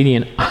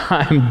disobedient,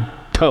 I'm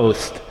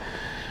toast.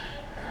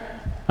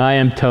 I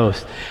am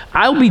toast.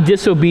 I'll be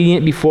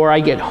disobedient before I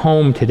get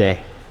home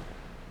today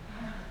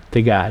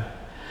to God.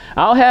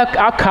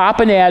 I'll cop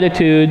an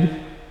attitude.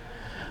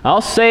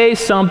 I'll say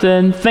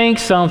something, think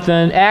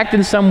something, act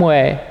in some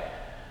way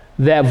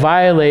that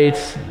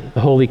violates the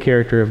holy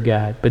character of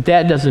God. But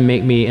that doesn't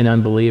make me an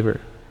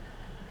unbeliever.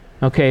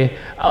 Okay?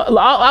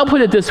 I'll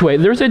put it this way.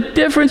 There's a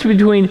difference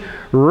between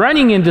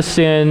running into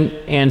sin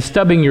and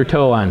stubbing your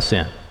toe on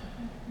sin.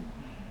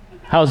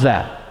 How's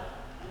that?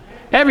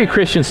 Every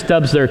Christian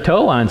stubs their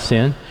toe on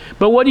sin.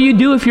 But what do you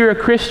do if you're a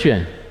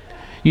Christian?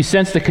 You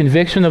sense the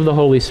conviction of the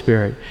Holy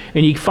Spirit.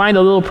 And you find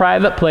a little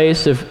private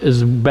place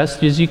as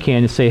best as you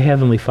can and say,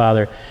 Heavenly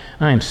Father,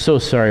 I am so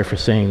sorry for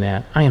saying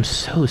that. I am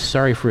so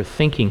sorry for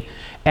thinking,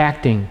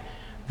 acting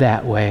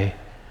that way.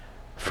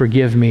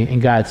 Forgive me. And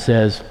God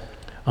says,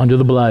 under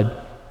the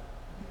blood,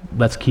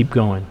 let's keep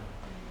going.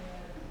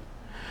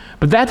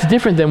 But that's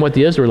different than what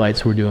the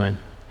Israelites were doing.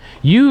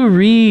 You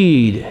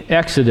read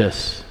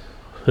Exodus.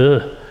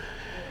 Ugh.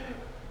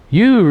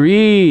 You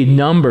read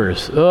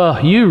Numbers.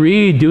 You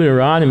read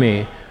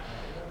Deuteronomy.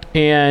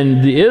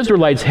 And the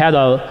Israelites had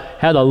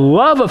a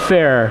love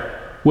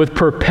affair with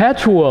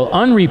perpetual,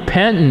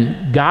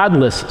 unrepentant,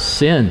 godless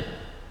sin.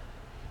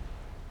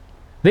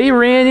 They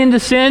ran into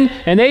sin,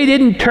 and they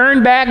didn't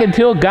turn back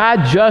until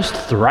God just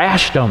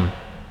thrashed them.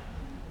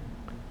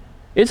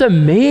 It's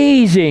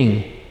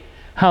amazing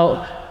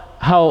how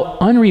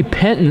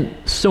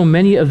unrepentant so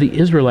many of the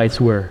Israelites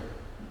were.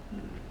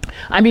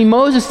 I mean,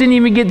 Moses didn't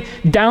even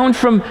get down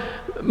from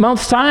Mount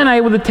Sinai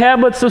with the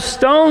tablets of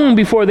stone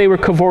before they were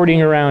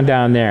cavorting around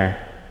down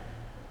there.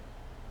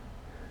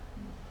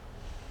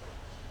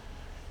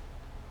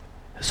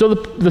 So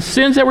the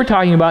sins that we're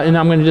talking about, and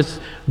I'm going to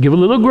just give a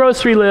little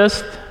grocery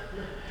list,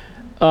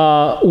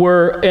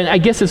 and I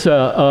guess it's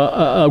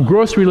a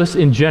grocery list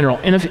in general.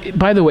 And if,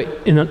 by the way,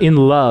 in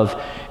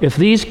love, if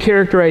these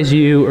characterize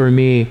you or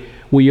me,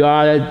 we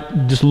ought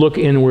to just look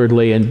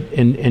inwardly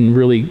and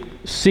really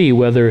see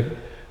whether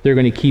they're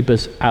going to keep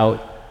us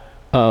out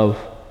of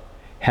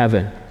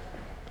heaven.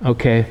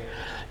 Okay?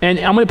 And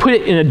I'm going to put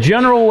it in a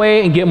general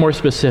way and get more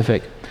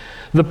specific.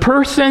 The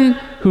person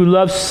who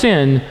loves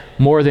sin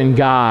more than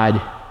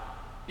God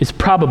is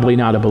probably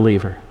not a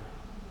believer.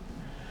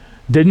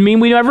 Didn't mean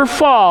we never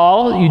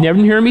fall. You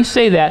never hear me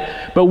say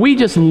that. But we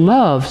just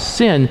love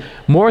sin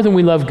more than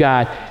we love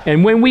God.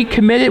 And when we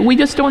commit it, we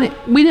just don't.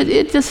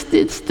 It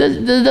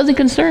doesn't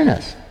concern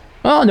us.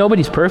 Oh,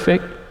 nobody's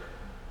perfect.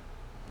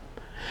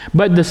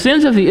 But the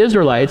sins of the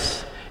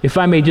Israelites, if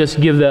I may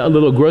just give a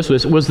little gross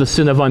list, was the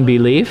sin of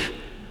unbelief,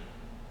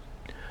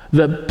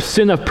 the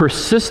sin of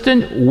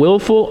persistent,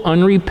 willful,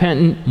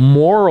 unrepentant,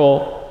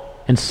 moral,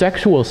 and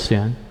sexual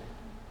sin,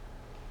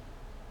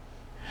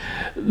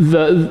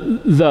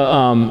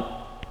 the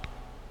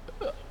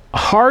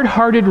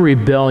hard-hearted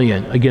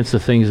rebellion against the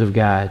things of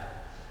God,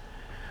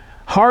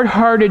 a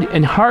hard-hearted,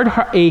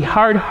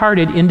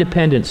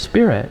 independent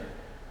spirit,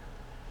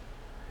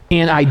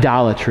 and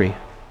idolatry.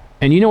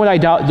 And you know what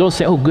idolatry, don't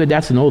say, oh good,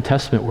 that's an Old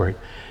Testament word.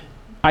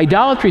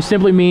 Idolatry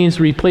simply means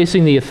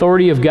replacing the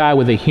authority of God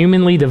with a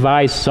humanly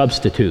devised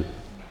substitute.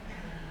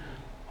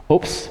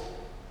 Oops.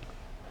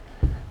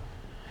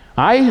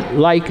 I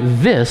like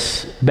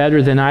this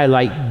better than I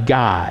like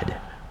God.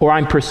 Or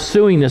I'm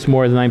pursuing this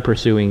more than I'm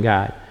pursuing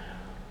God.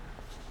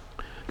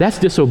 That's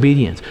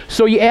disobedience.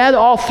 So you add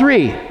all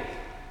three.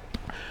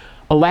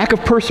 A lack of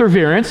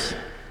perseverance,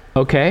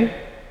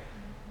 okay?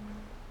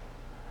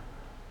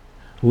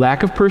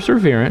 Lack of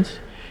perseverance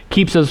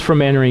keeps us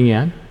from entering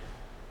in.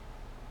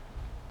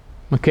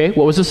 Okay,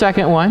 what was the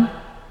second one?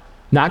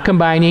 Not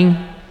combining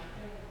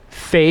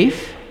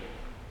faith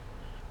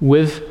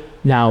with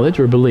knowledge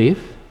or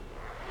belief.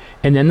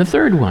 And then the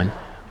third one,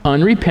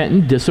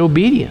 unrepentant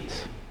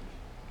disobedience.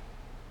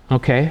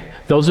 Okay,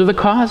 those are the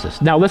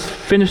causes. Now let's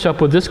finish up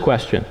with this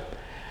question.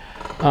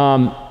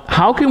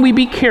 How can we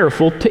be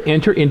careful to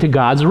enter into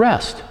God's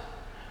rest?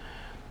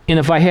 And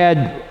if I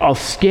had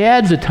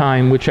scads of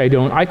time, which I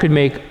don't, I could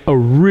make a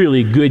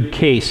really good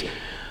case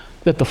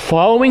that the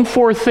following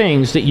four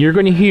things that you're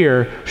going to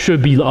hear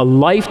should be a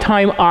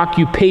lifetime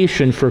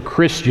occupation for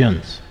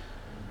Christians.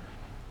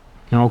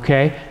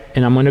 Okay?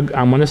 And I'm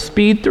going to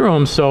speed through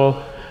them,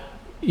 so,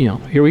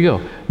 here we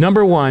go.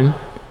 Number one,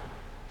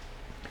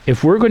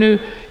 if we're going to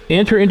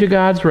enter into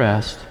God's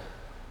rest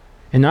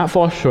and not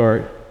fall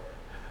short,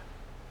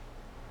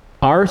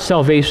 our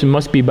salvation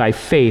must be by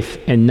faith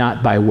and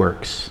not by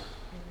works.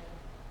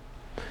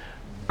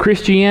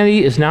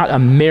 Christianity is not a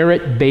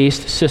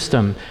merit-based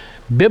system.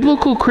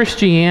 Biblical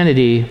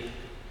Christianity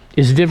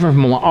is different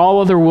from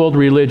all other world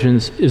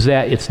religions is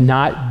that it's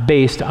not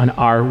based on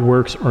our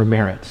works or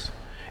merits.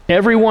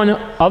 Every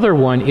other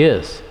one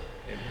is,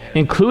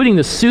 including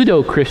the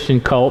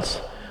pseudo-Christian cults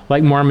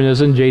like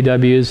Mormonism,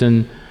 JWs,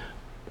 and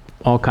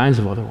all kinds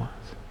of other ones.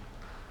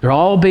 They're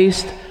all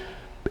based,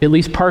 at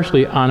least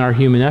partially, on our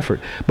human effort.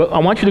 But I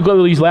want you to go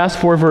to these last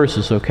four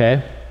verses,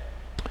 okay?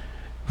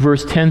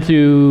 Verse 10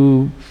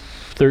 through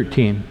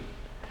 13.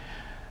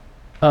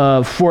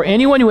 For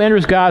anyone who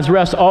enters God's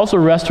rest also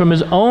rests from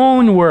his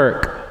own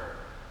work.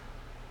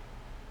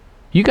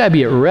 You got to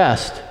be at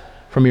rest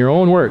from your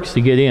own works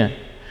to get in,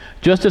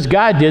 just as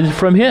God did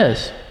from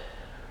his.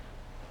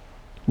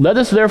 Let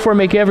us therefore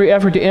make every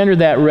effort to enter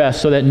that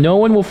rest, so that no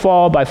one will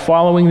fall by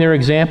following their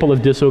example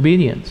of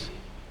disobedience.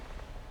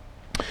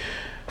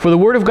 For the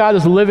word of God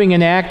is living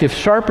and active,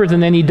 sharper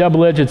than any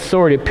double-edged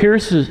sword. It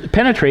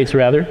penetrates,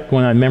 going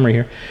on memory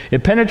here.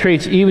 It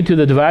penetrates even to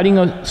the dividing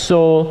of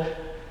soul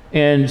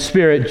and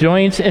spirit,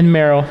 joints and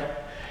marrow,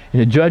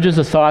 and it judges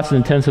the thoughts and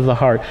intents of the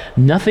heart.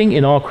 Nothing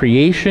in all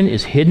creation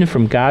is hidden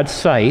from God's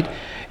sight.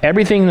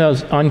 Everything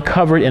is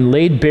uncovered and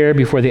laid bare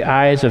before the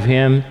eyes of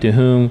him to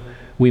whom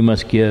we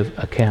must give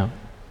account.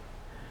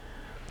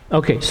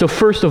 Okay, so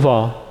first of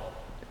all,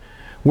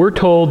 we're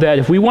told that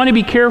if we want to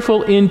be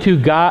careful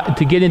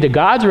to get into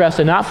God's rest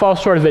and not fall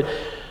short of it,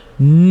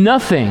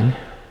 nothing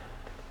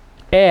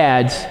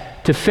adds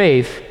to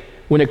faith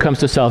when it comes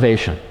to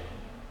salvation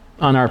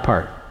on our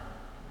part.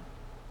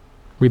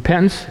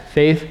 Repentance,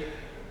 faith,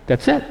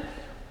 that's it.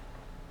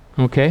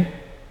 Okay?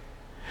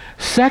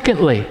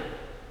 Secondly,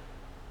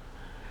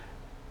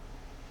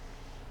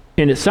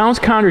 and it sounds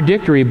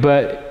contradictory,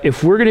 but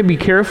if we're going to be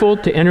careful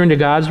to enter into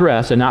God's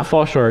rest and not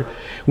fall short,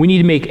 we need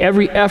to make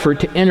every effort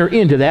to enter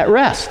into that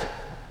rest.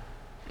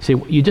 You say,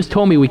 you just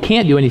told me we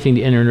can't do anything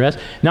to enter into rest.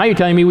 Now you're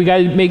telling me we got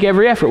to make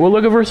every effort. Well,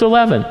 look at verse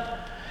 11.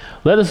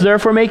 Let us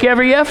therefore make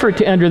every effort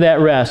to enter that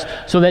rest,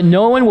 so that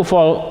no one will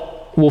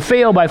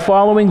fail by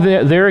following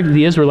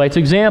the Israelites'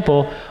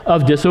 example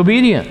of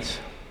disobedience.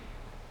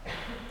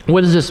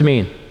 What does this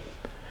mean?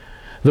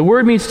 The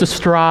word means to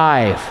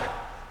strive,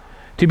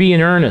 to be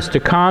in earnest, to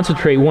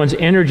concentrate one's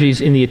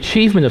energies in the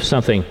achievement of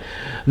something.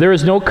 There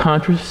is no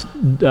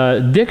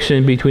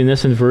contradiction between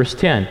this and verse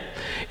 10.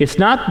 It's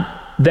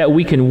not that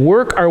we can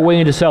work our way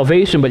into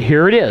salvation, but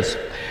here it is.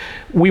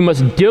 We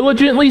must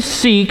diligently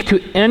seek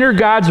to enter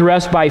God's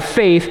rest by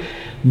faith,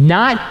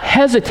 not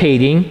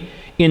hesitating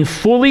in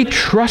fully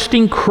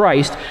trusting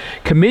Christ,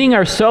 committing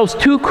ourselves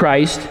to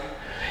Christ,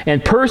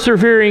 and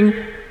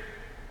persevering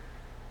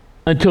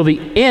until the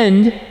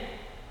end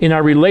in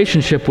our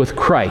relationship with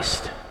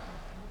Christ.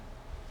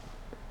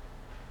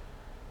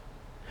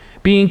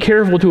 Being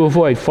careful to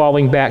avoid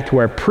falling back to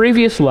our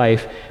previous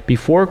life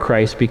before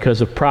Christ because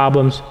of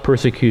problems,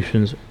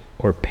 persecutions,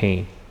 or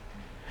pain.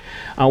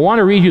 I want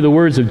to read you the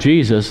words of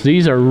Jesus.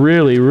 These are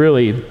really,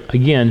 really,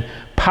 again,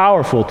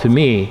 powerful to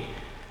me.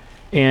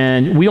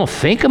 And we don't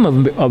think of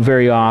them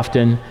very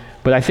often,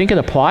 But I think it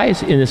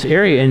applies in this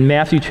area in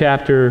Matthew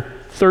chapter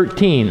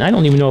 13. I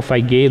don't even know if I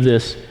gave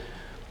this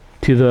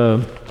to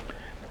the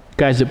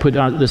guys that put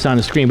this on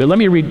the screen, but let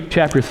me read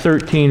chapter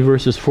 13,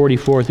 verses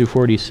 44 through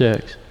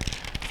 46.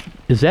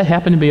 Does that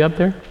happen to be up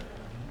there?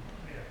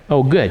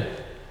 Oh, good.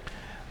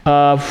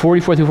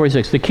 44 through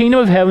 46. The kingdom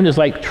of heaven is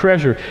like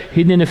treasure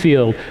hidden in a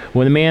field.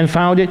 When the man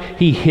found it,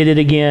 he hid it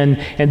again.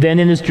 And then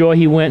in his joy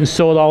he went and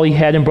sold all he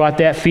had and brought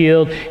that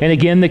field. And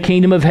again, the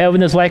kingdom of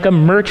heaven is like a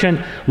merchant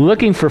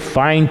looking for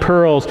fine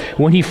pearls.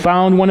 When he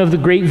found one of the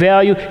great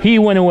value, he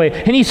went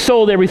away and he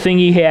sold everything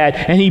he had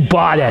and he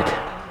bought it.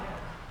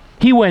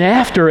 He went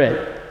after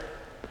it.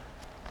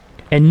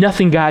 And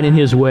nothing got in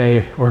his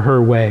way or her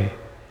way.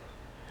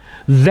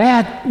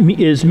 That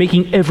is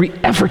making every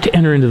effort to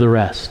enter into the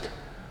rest.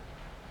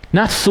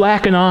 Not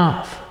slacking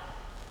off.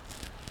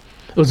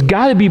 It's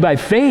got to be by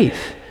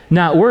faith,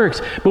 not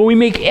works. But we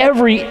make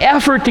every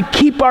effort to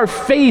keep our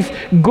faith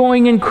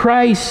going in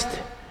Christ.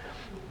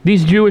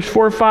 These Jewish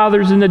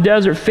forefathers in the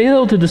desert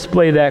failed to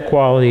display that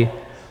quality.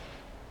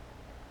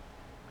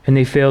 And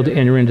they failed to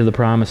enter into the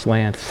promised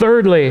land.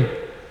 Thirdly,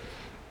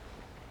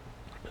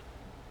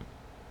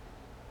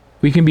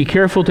 we can be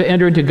careful to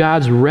enter into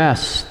God's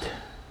rest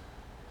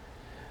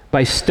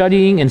by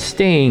studying and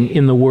staying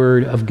in the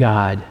Word of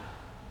God.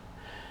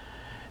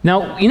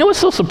 Now, you know what's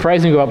so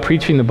surprising about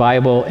preaching the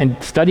Bible and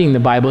studying the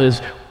Bible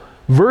is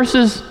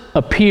verses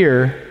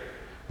appear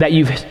that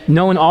you've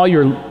known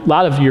a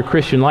lot of your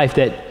Christian life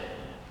that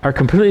are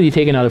completely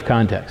taken out of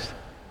context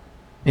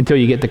until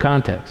you get the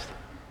context.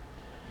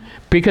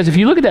 Because if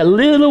you look at that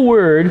little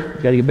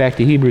word, got to get back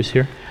to Hebrews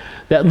here,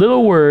 that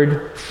little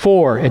word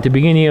for at the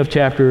beginning of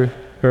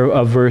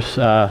verse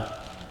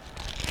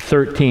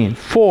 13,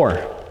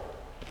 for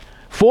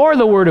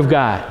the Word of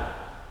God.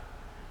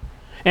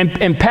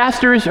 And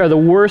pastors are the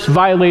worst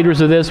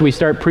violators of this. We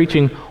start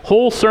preaching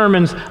whole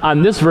sermons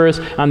on this verse,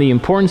 on the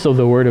importance of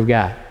the Word of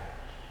God.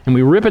 And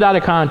we rip it out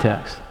of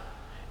context.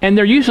 And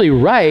they're usually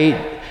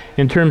right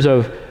in terms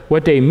of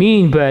what they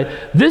mean, but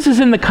this is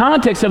in the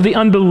context of the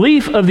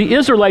unbelief of the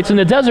Israelites in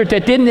the desert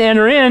that didn't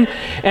enter in.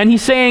 And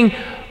he's saying,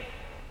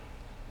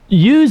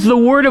 use the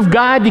Word of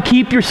God to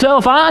keep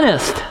yourself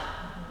honest.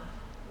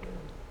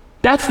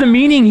 That's the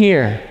meaning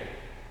here.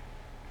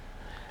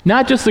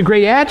 Not just the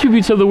great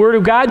attributes of the Word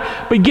of God,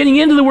 but getting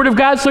into the Word of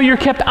God so you're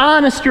kept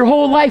honest your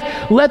whole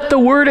life. Let the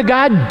Word of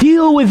God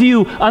deal with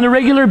you on a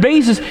regular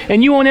basis,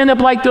 and you won't end up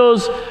like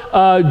those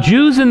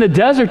Jews in the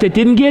desert that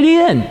didn't get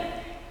in.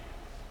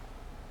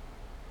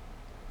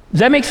 Does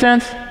that make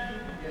sense?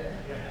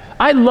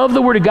 I love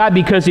the Word of God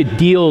because it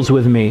deals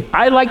with me.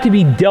 I like to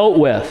be dealt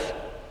with.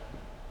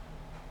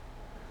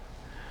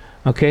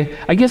 Okay?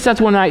 I guess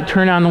that's when I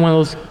turn on one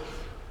of those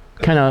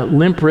kind of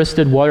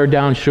limp-wristed,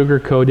 watered-down,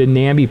 sugar-coated,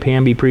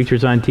 namby-pamby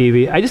preachers on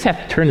TV. I just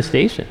have to turn the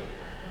station.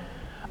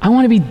 I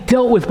want to be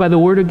dealt with by the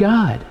Word of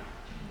God.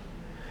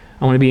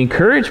 I want to be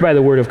encouraged by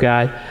the Word of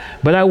God,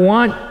 but I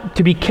want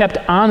to be kept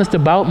honest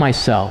about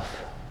myself.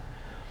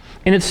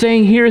 And it's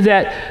saying here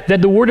that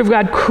the Word of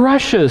God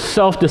crushes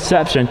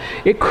self-deception.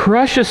 It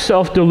crushes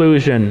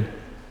self-delusion.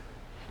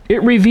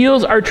 It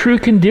reveals our true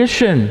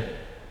condition.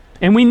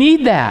 And we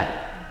need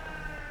that.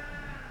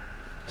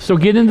 So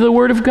get into the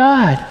Word of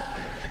God.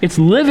 It's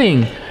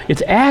living,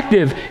 it's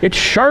active, it's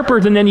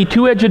sharper than any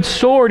two-edged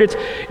sword,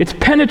 it's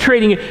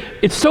penetrating.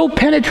 It's so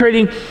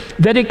penetrating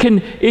that it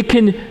can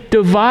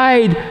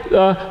divide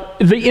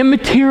the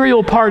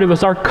immaterial part of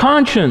us, our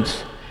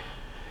conscience.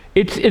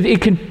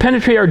 It can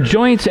penetrate our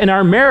joints and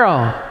our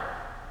marrow.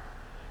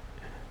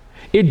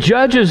 It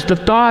judges the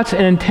thoughts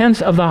and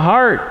intents of the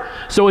heart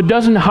so it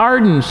doesn't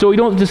harden, so we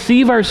don't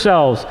deceive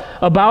ourselves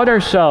about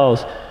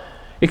ourselves.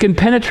 It can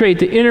penetrate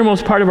the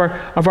innermost part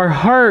of our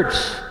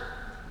hearts.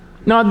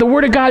 Now, the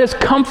Word of God is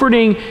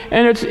comforting,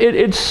 and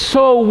it's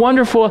so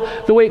wonderful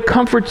the way it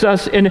comforts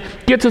us and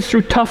gets us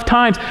through tough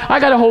times. I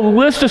got a whole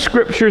list of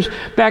scriptures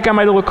back on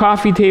my little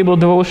coffee table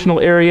devotional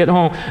area at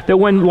home that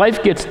when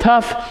life gets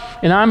tough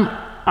and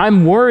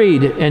I'm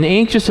worried and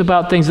anxious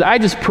about things, I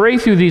just pray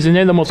through these, and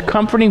they're the most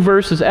comforting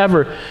verses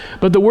ever.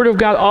 But the Word of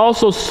God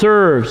also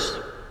serves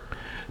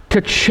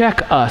to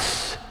check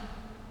us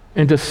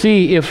and to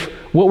see if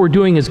what we're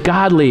doing is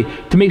godly,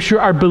 to make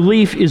sure our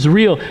belief is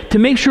real, to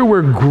make sure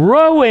we're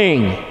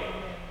growing.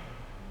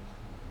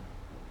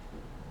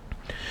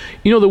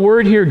 You know the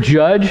word here,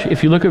 judge,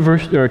 if you look at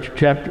verse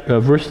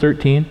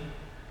 13,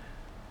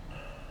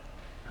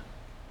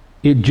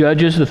 it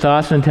judges the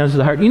thoughts and intents of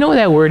the heart. You know what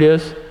that word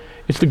is?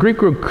 It's the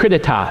Greek word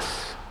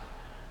krititas.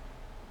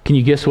 Can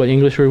you guess what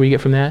English word we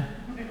get from that?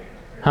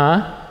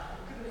 Huh?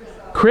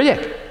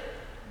 Critic.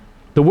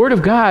 The Word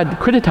of God,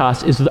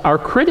 krititas, is our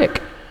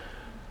critic.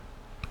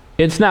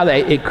 It's not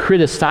that it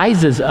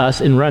criticizes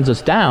us and runs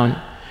us down.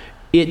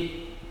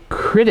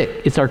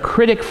 It's our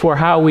critic for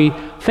how we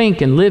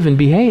think and live and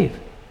behave.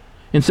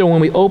 And so when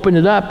we open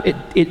it up,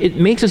 it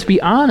makes us be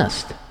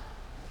honest.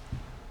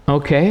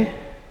 Okay?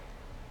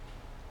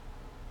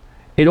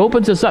 It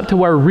opens us up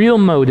to our real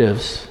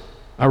motives,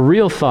 our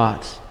real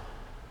thoughts,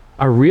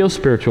 our real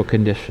spiritual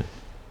condition.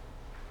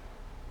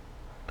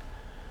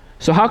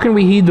 So how can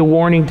we heed the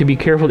warning to be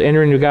careful to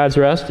enter into God's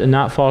rest and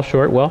not fall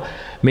short? Well,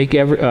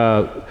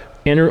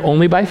 enter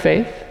only by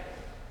faith.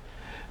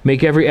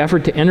 Make every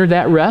effort to enter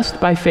that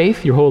rest by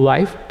faith your whole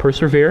life.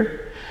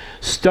 Persevere.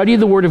 Study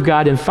the Word of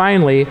God. And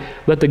finally,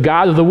 let the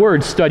God of the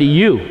Word study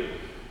you.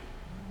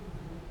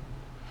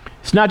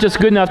 It's not just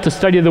good enough to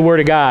study the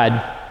Word of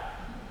God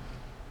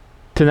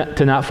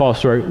to not fall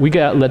short. We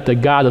got to let the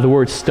God of the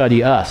Word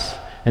study us.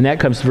 And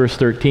that comes to verse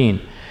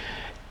 13.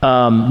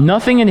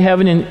 Nothing in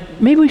heaven, and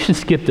maybe we should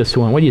skip this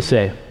one. What do you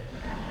say?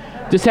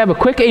 Just have a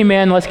quick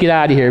amen. Let's get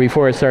out of here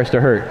before it starts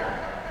to hurt.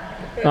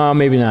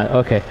 Maybe not.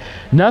 Okay.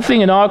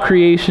 Nothing in all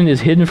creation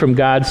is hidden from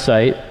God's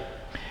sight.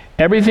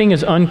 Everything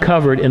is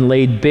uncovered and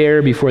laid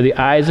bare before the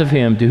eyes of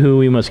Him to whom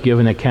we must give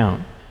an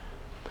account.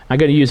 I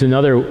got to use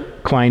another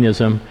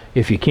Kleinism.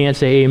 If you can't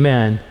say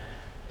amen,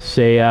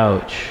 say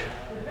ouch.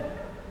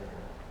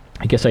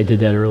 I guess I did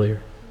that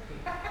earlier.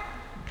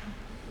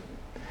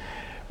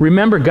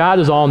 Remember, God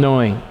is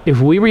all-knowing. If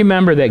we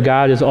remember that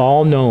God is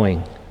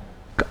all-knowing,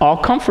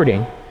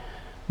 all-comforting,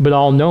 but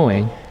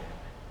all-knowing,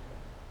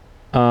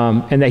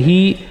 and that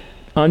He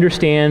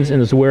understands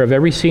and is aware of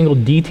every single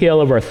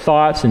detail of our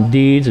thoughts and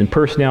deeds and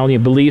personality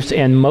and beliefs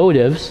and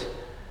motives,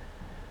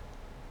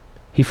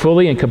 He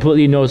fully and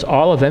completely knows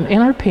all of them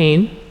and our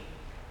pain,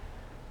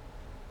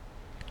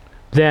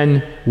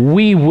 then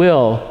we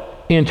will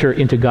enter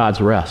into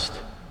God's rest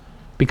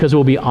because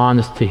we'll be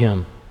honest to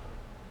Him.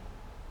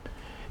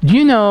 Do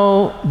you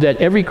know that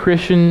every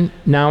Christian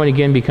now and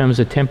again becomes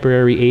a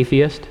temporary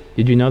atheist?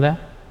 Did you know that?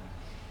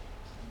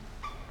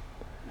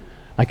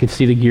 I could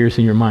see the gears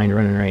in your mind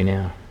running right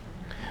now.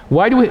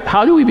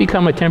 How do we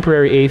become a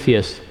temporary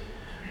atheist?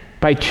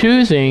 By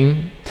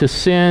choosing to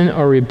sin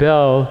or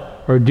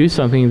rebel or do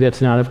something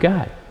that's not of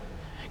God.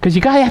 Because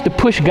you have to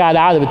push God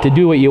out of it to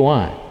do what you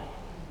want.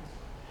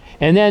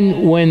 And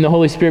then when the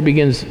Holy Spirit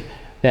begins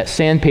that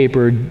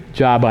sandpaper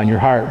job on your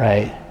heart,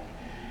 right?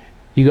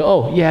 You go,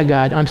 oh, yeah,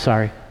 God, I'm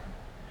sorry.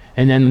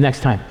 And then the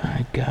next time, all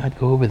right, God,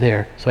 go over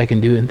there so I can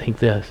do and think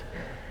this.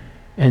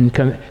 And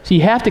come. So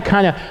you have to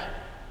kind of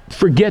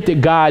forget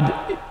that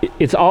God,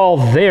 it's all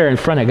there in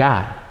front of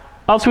God.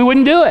 Else we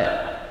wouldn't do it.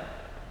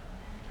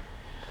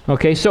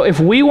 Okay, so if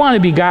we want to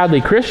be godly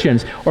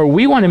Christians, or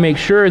we want to make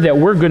sure that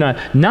we're going to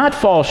not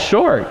fall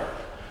short,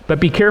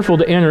 but be careful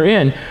to enter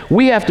in,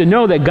 we have to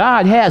know that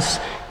God has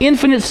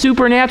infinite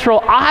supernatural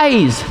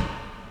eyes.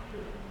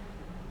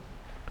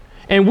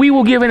 And we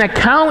will give an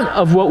account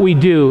of what we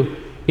do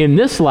in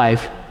this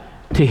life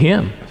to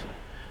Him.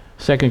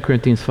 2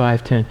 Corinthians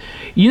 5:10.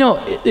 You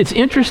know, it's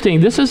interesting.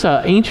 This is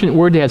an ancient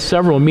word that has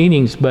several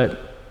meanings, but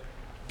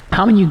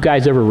how many of you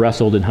guys ever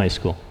wrestled in high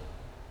school?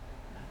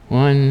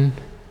 1,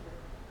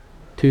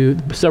 2,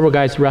 several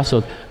guys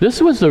wrestled. This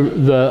was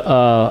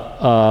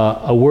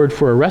a word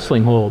for a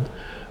wrestling hold,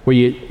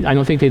 where I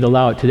don't think they'd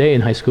allow it today in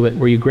high school, but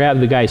where you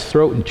grab the guy's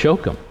throat and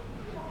choke him.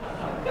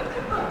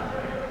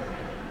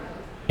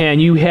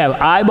 And you have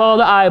eyeball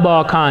to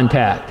eyeball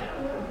contact.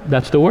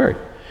 That's the word.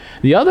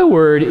 The other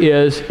word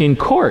is in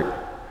court,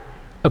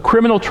 a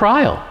criminal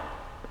trial,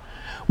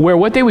 where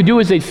what they would do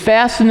is they'd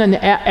fasten an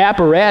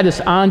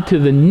apparatus onto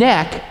the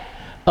neck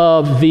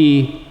of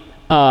the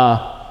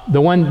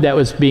one that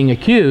was being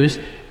accused,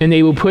 and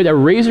they would put a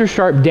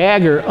razor-sharp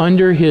dagger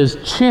under his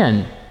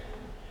chin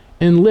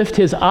and lift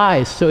his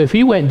eyes. So if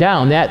he went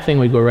down, that thing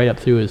would go right up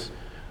through his,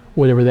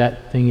 whatever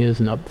that thing is,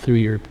 and up through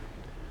your,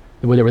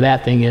 whatever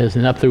that thing is,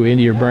 and up through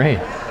into your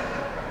brain.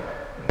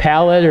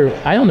 Palate, or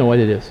I don't know what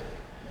it is.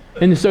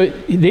 And so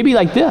they'd be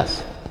like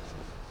this.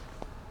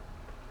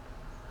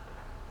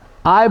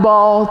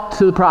 Eyeball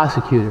to the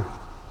prosecutor.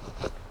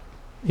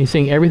 He's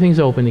saying everything's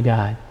open to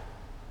God.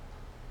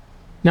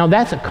 Now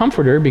that's a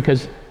comforter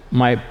because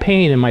my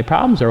pain and my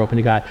problems are open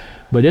to God,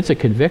 but it's a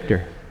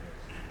convictor.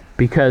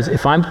 Because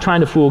if I'm trying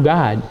to fool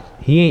God,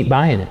 He ain't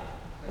buying it.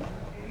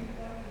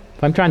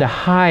 If I'm trying to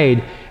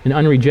hide an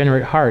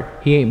unregenerate heart,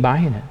 He ain't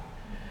buying it.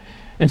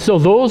 And so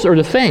those are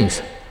the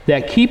things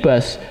that keep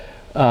us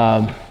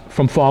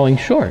from falling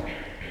short.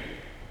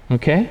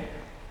 Okay?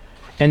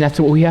 And that's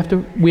what we have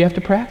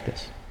to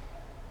practice.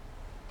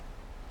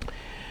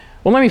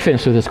 Well, let me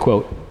finish with this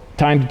quote.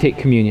 Time to take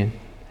communion.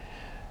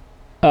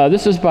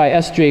 This is by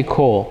S.J.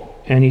 Cole.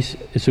 And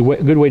it's a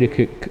good way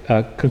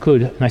to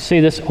conclude. And I say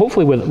this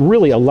hopefully with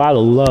really a lot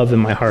of love in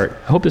my heart.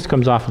 I hope this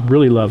comes off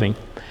really loving.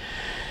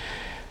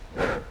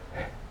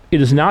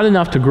 It is not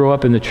enough to grow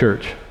up in the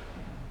church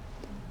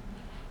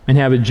and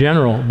have a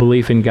general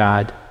belief in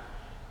God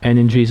and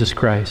in Jesus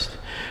Christ.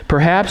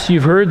 Perhaps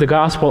you've heard the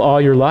gospel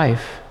all your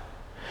life,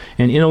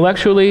 and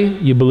intellectually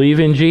you believe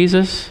in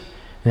Jesus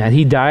and that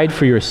He died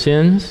for your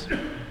sins,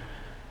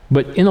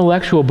 but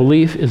intellectual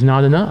belief is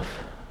not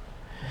enough.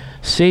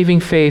 Saving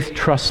faith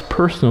trusts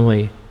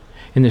personally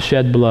in the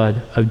shed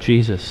blood of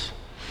Jesus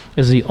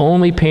as the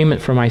only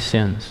payment for my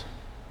sins.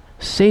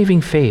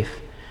 Saving faith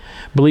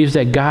believes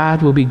that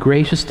God will be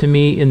gracious to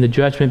me in the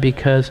judgment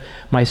because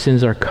my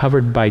sins are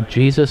covered by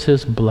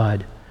Jesus'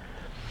 blood,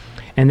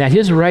 and that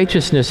His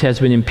righteousness has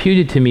been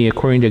imputed to me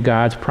according to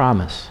God's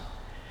promise.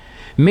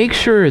 Make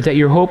sure that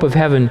your hope of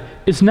heaven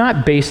is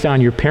not based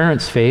on your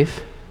parents'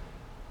 faith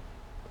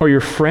or your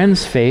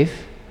friends'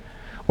 faith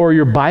or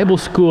your Bible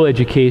school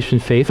education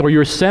faith or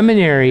your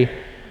seminary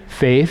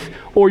faith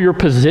or your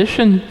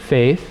position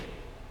faith.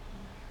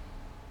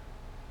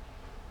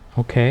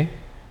 Okay?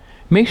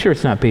 Make sure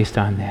it's not based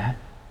on that.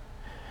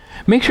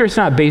 Make sure it's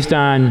not based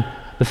on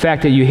the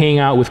fact that you hang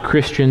out with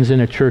Christians in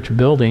a church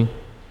building.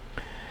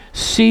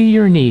 See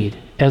your need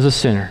as a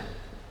sinner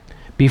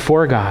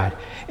before God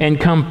and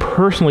come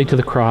personally to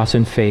the cross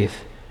in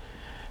faith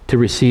to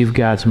receive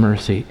God's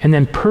mercy, and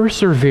then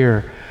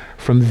persevere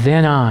from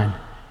then on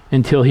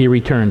until he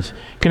returns.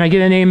 Can I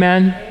get an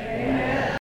amen?